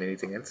honest, more than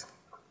anything else.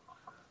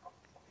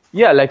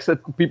 Yeah, like so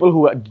people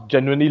who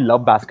genuinely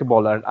love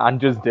basketball aren't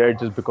just there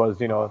just because,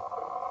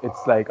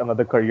 it's like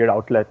another career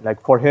outlet. Like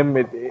for him,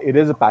 it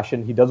is a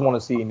passion. He does want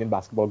to see Indian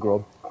basketball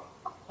grow.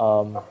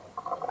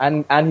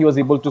 And he was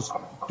able to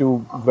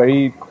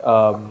very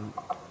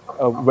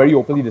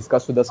openly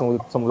discuss with us some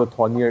of the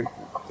thornier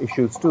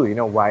issues too.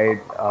 Why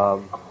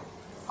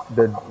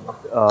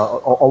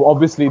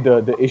obviously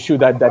the issue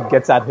that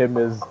gets at him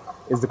is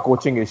the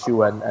coaching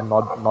issue and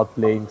not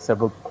playing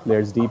several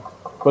players deep.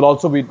 But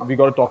also we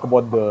got to talk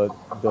about the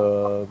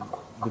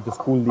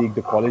school league,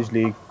 the college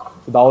league.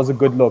 So that was a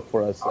good look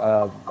for us.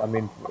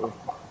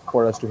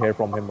 For us to hear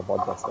from him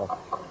about that stuff.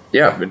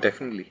 Yeah, but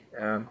definitely.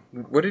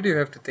 What did you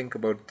have to think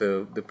about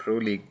the pro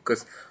league?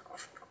 Because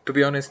to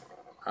be honest,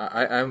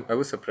 I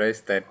was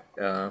surprised that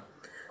the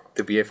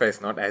BFI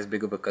is not as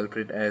big of a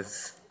culprit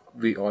as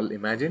we all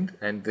imagined,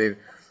 and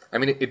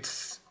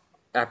it's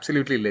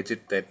absolutely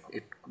legit that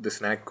the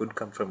snag could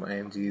come from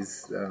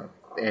IMG's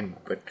end,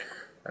 but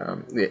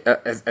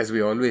as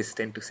we always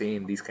tend to say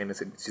in these kind of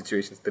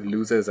situations, the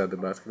losers are the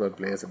basketball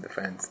players and the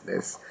fans.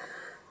 There's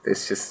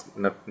just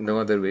no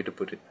other way to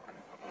put it.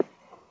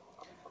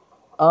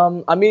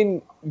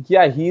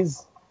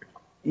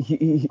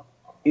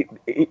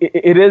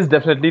 It is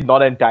definitely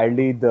not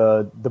entirely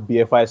the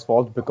BFI's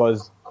fault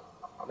because,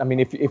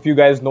 if you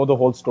guys know the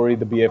whole story,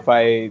 the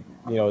BFI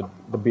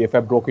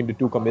broke into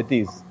two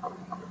committees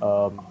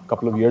a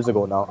couple of years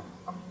ago now,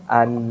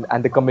 and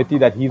the committee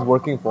that he's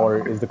working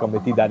for is the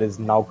committee that is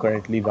now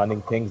currently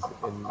running things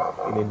in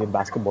Indian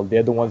basketball.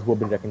 They're the ones who have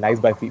been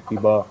recognized by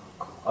FIBA.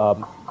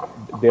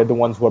 They're the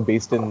ones who are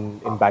based in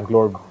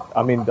Bangalore.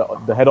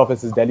 The head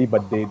office is Delhi,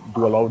 but they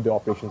do a lot of the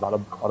operations out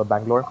of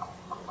Bangalore.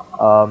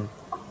 But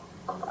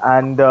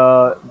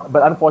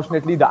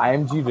unfortunately, the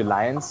IMG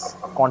Reliance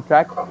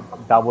contract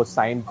that was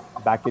signed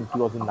back in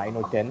 2009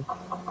 or 10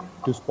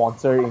 to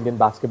sponsor Indian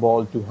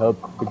basketball, to help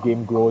the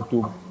game grow,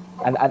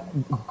 and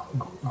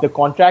the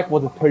contract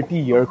was a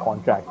 30-year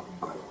contract,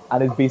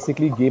 and it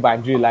basically gave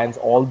IMG Reliance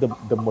all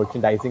the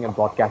merchandising and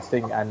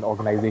broadcasting and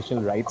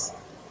organizational rights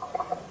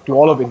to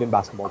all of Indian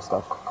basketball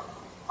stuff.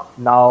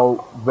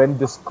 Now, when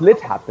the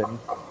split happened,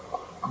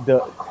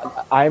 the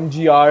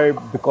IMGR,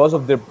 because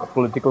of their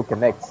political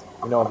connects,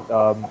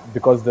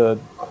 because the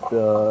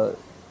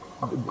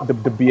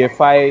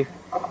BFI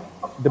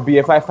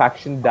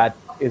faction that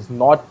is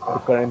not the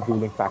current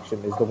ruling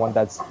faction is the one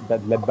that's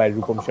led by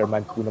Rupam Sharma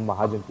and Poonam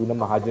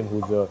Mahajan,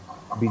 who's a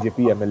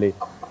BJP MLA,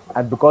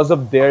 and because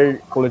of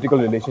their political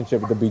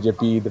relationship with the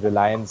BJP, the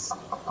Reliance,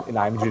 in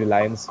IMG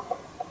Reliance,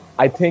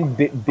 I think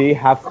they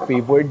have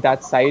favored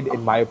that side,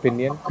 in my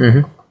opinion.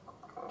 Mm-hmm.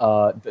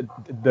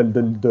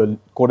 The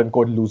quote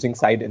unquote losing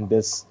side in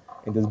this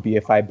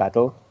BFI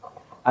battle,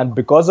 and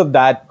because of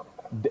that,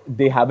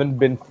 they haven't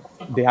been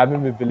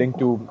willing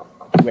to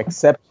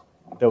accept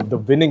the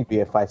winning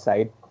BFI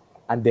side,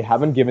 and they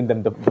haven't given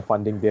them the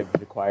funding they've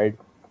required.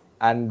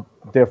 And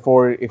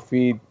therefore,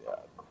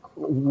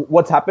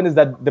 what's happened is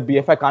that the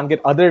BFI can't get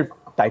other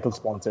title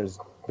sponsors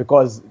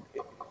because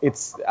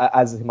it's,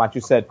 as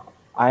Himanshu said,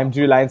 IMG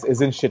Reliance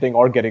isn't shitting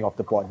or getting off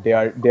the pot.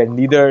 They're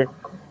neither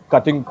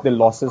cutting the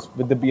losses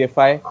with the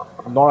BFI,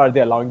 nor are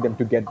they allowing them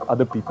to get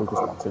other people to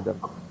sponsor them.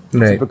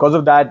 Right. So because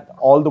of that,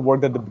 all the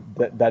work that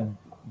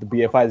the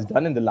BFI has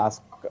done in the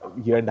last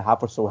year and a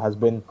half or so has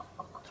been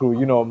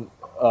through,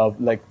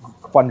 like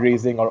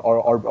fundraising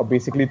or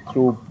basically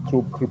through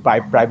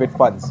private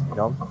funds,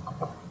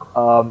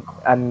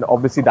 and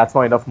obviously that's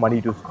not enough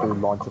money to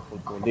launch a full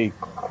pro league.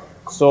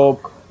 So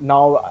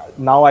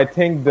now I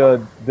think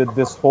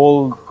this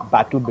whole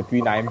battle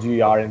between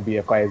IMGR and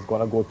BFI is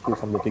going to go through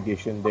some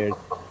litigation there.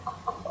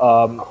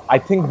 I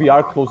think we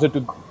are closer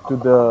to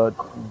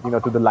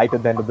the light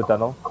at the end of the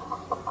tunnel.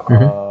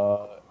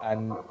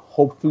 And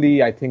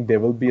hopefully I think there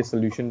will be a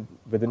solution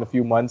within a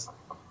few months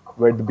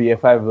where the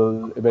BFI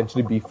will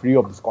eventually be free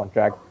of this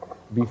contract,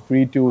 be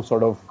free to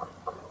sort of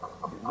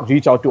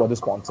reach out to other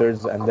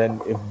sponsors, and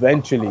then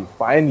eventually,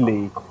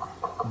 finally,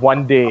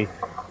 one day,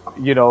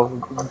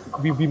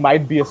 we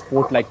might be a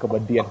sport like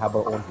Kabaddi and have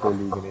our own pro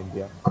league in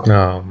India.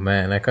 Oh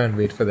man, I can't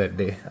wait for that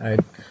day. I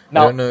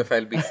don't know if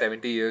I'll be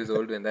 70 years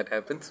old when that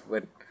happens,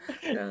 but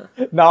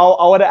now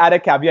I want to add a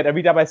caveat.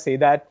 Every time I say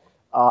that,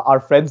 our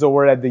friends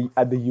over at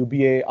the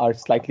UBA are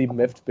slightly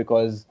miffed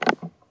because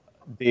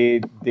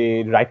they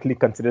rightly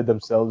consider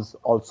themselves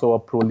also a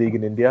pro league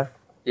in India.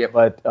 Yeah.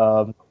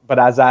 But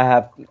as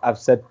I've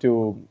said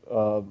to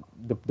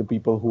the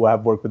people who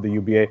have worked with the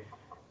UBA,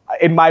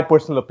 in my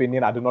personal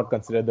opinion, I do not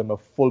consider them a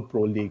full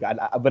pro league. And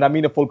when I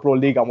mean a full pro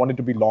league, I want it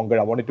to be longer.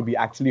 I want it to be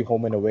actually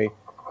home and away.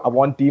 I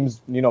want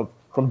teams,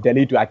 from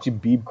Delhi to actually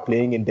be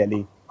playing in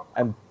Delhi,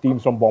 and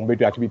teams from Bombay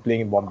to actually be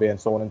playing in Bombay, and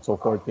so on and so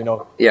forth.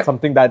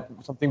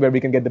 Something where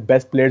we can get the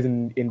best players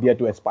in India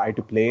to aspire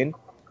to play in.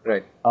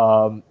 Right.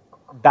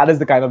 That is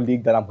the kind of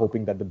league that I'm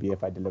hoping that the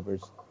BFI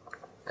delivers.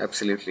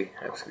 Absolutely.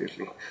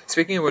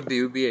 Speaking about the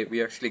UBA,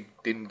 we actually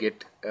didn't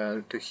get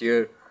to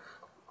hear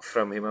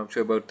from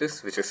Himanshu about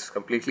this, which is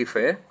completely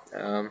fair.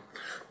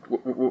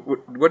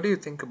 What do you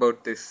think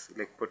about this,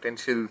 like,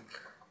 potential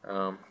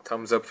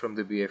thumbs up from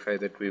the BFI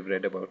that we've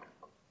read about?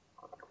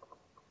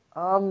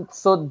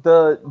 So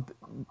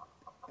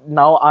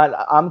now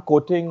I'm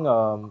quoting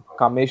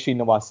Kamesh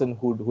Srinivasan,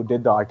 who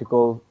did the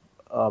article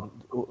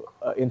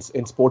in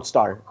Sports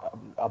Star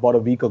about a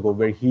week ago,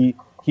 where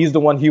he's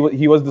the one,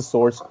 he was the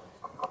source.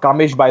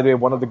 Kamesh, by the way,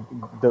 one of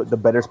the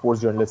better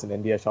sports journalists in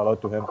India. Shout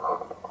out to him.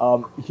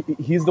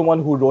 He's the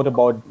one who wrote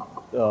about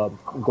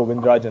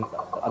Govindraj and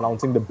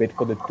announcing the bid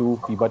for the 2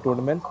 FIBA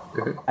tournaments,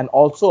 and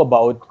also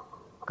about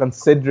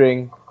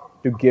considering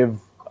to give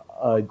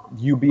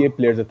UBA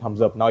players a thumbs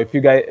up. Now, if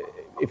you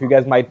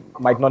guys might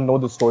not know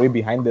the story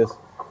behind this,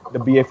 the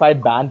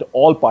BFI banned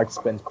all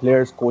participants,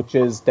 players,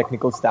 coaches,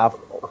 technical staff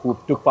who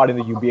took part in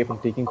the UBA from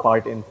taking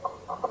part in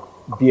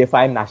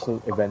BFI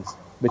national events,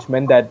 which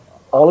meant that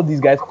all of these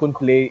guys couldn't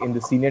play in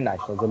the senior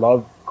nationals. A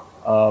lot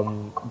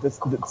of the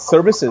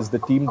services, the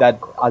team that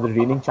are the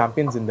reigning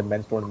champions in the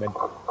men's tournament,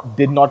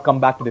 did not come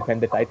back to defend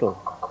the title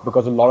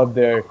because a lot of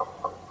their,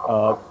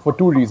 for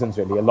 2 reasons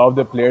really. A lot of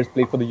the players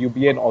played for the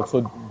UBA, and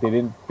also they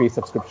didn't pay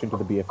subscription to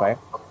the BFI.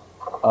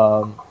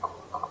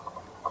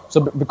 So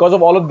because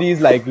of all of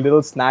these like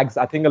little snags,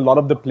 I think a lot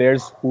of the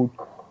players who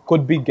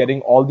could be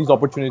getting all these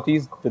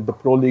opportunities, the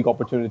pro league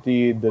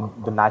opportunity,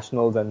 the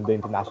nationals and the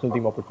international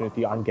team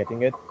opportunity, aren't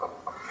getting it.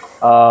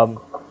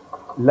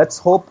 Let's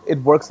hope it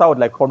works out.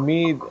 Like for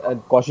me,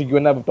 Kaushik, you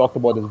and I have talked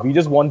about this. We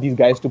just want these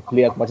guys to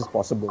play as much as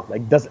possible.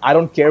 I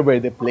don't care where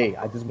they play.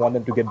 I just want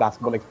them to get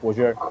basketball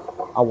exposure.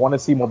 I want to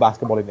see more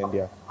basketball in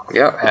India.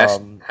 Yeah.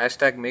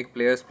 Hashtag make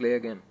players play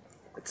again.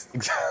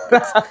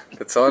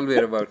 That's all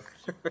we're about.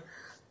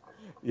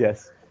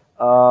 Yes.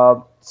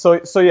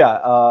 So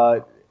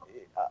yeah.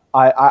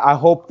 I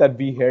hope that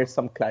we hear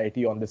some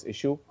clarity on this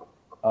issue.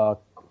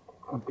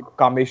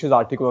 Kamesh's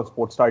article on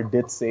Sportstar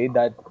did say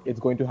that it's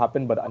going to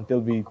happen, but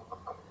until we,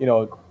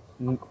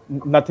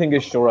 nothing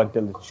is sure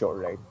until it's sure,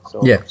 right?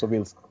 So yeah. So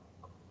we'll.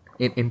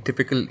 In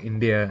typical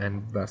India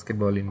and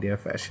basketball India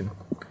fashion.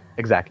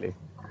 Exactly.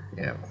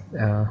 Yeah.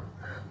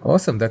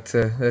 Awesome.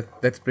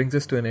 That brings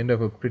us to an end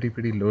of a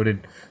pretty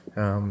loaded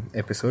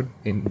episode.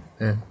 In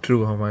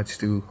true homage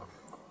to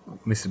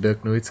Mr.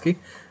 Dirk Nowitzki.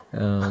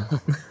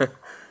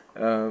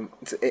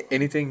 So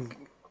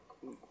anything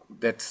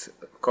that's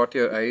caught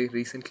your eye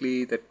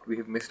recently that we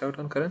have missed out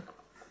on, Karan?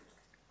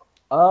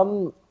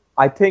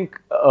 I think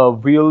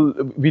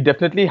we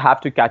definitely have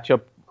to catch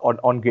up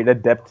on greater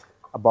depth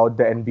about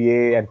the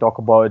NBA and talk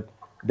about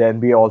the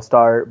NBA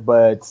All-Star.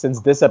 But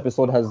since this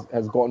episode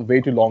has gone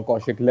way too long,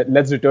 Kaushik,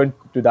 let's return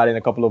to that in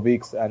a couple of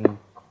weeks and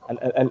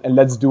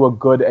let's do a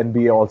good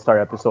NBA All-Star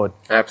episode.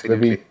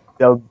 Absolutely.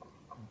 Where we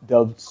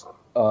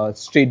delve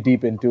straight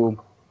deep into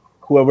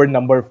whoever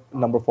number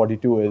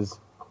 42 is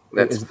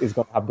going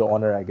to have the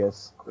honor, I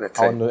guess. That's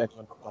I don't know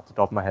anyone off the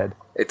top of my head.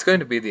 It's going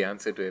to be the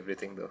answer to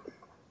everything, though.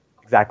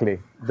 exactly.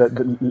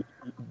 The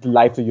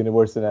life, the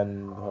universe,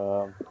 and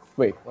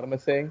wait, what am I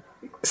saying?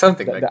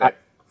 Something like that.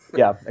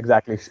 Yeah,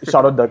 exactly.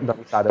 Shout out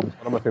Douglas Adams,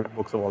 one of my favorite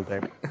books of all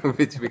time.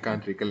 Which we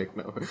can't recollect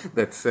now.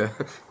 That's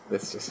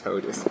just how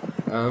it is.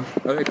 All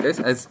right, guys.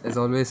 As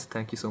always,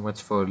 thank you so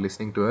much for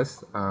listening to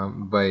us.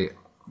 By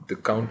the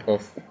count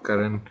of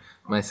Karan,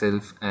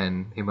 myself,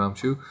 and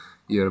Himamshu,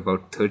 you're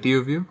about 30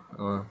 of you,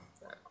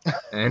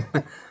 and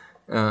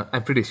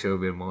I'm pretty sure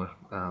we're more.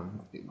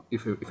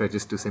 If I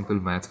just do simple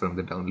maths from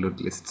the download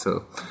list.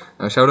 So,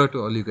 shout out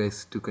to all you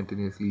guys to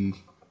continuously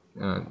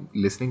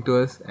listening to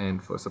us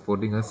and for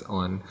supporting us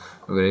on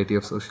a variety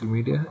of social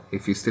media.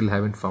 If you still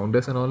haven't found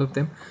us on all of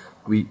them,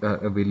 we are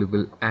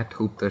available at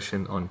Hoop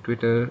Darshan on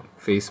Twitter,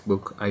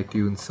 Facebook,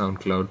 iTunes,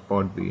 SoundCloud,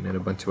 Podbean, and a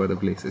bunch of other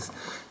places.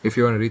 If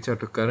you want to reach out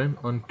to Karan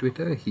on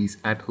Twitter, he's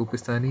at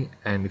Hoopistani,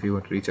 and if you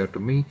want to reach out to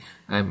me,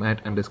 I'm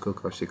at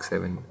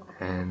 _Kaushik7.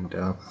 And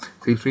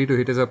feel free to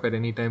hit us up at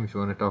any time if you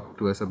want to talk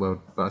to us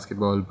about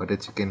basketball, butter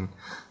chicken,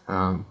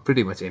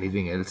 pretty much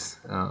anything else.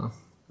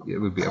 Yeah,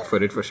 we'll be up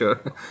for it for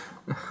sure.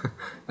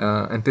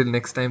 Until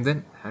next time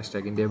then,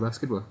 #India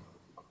Basketball.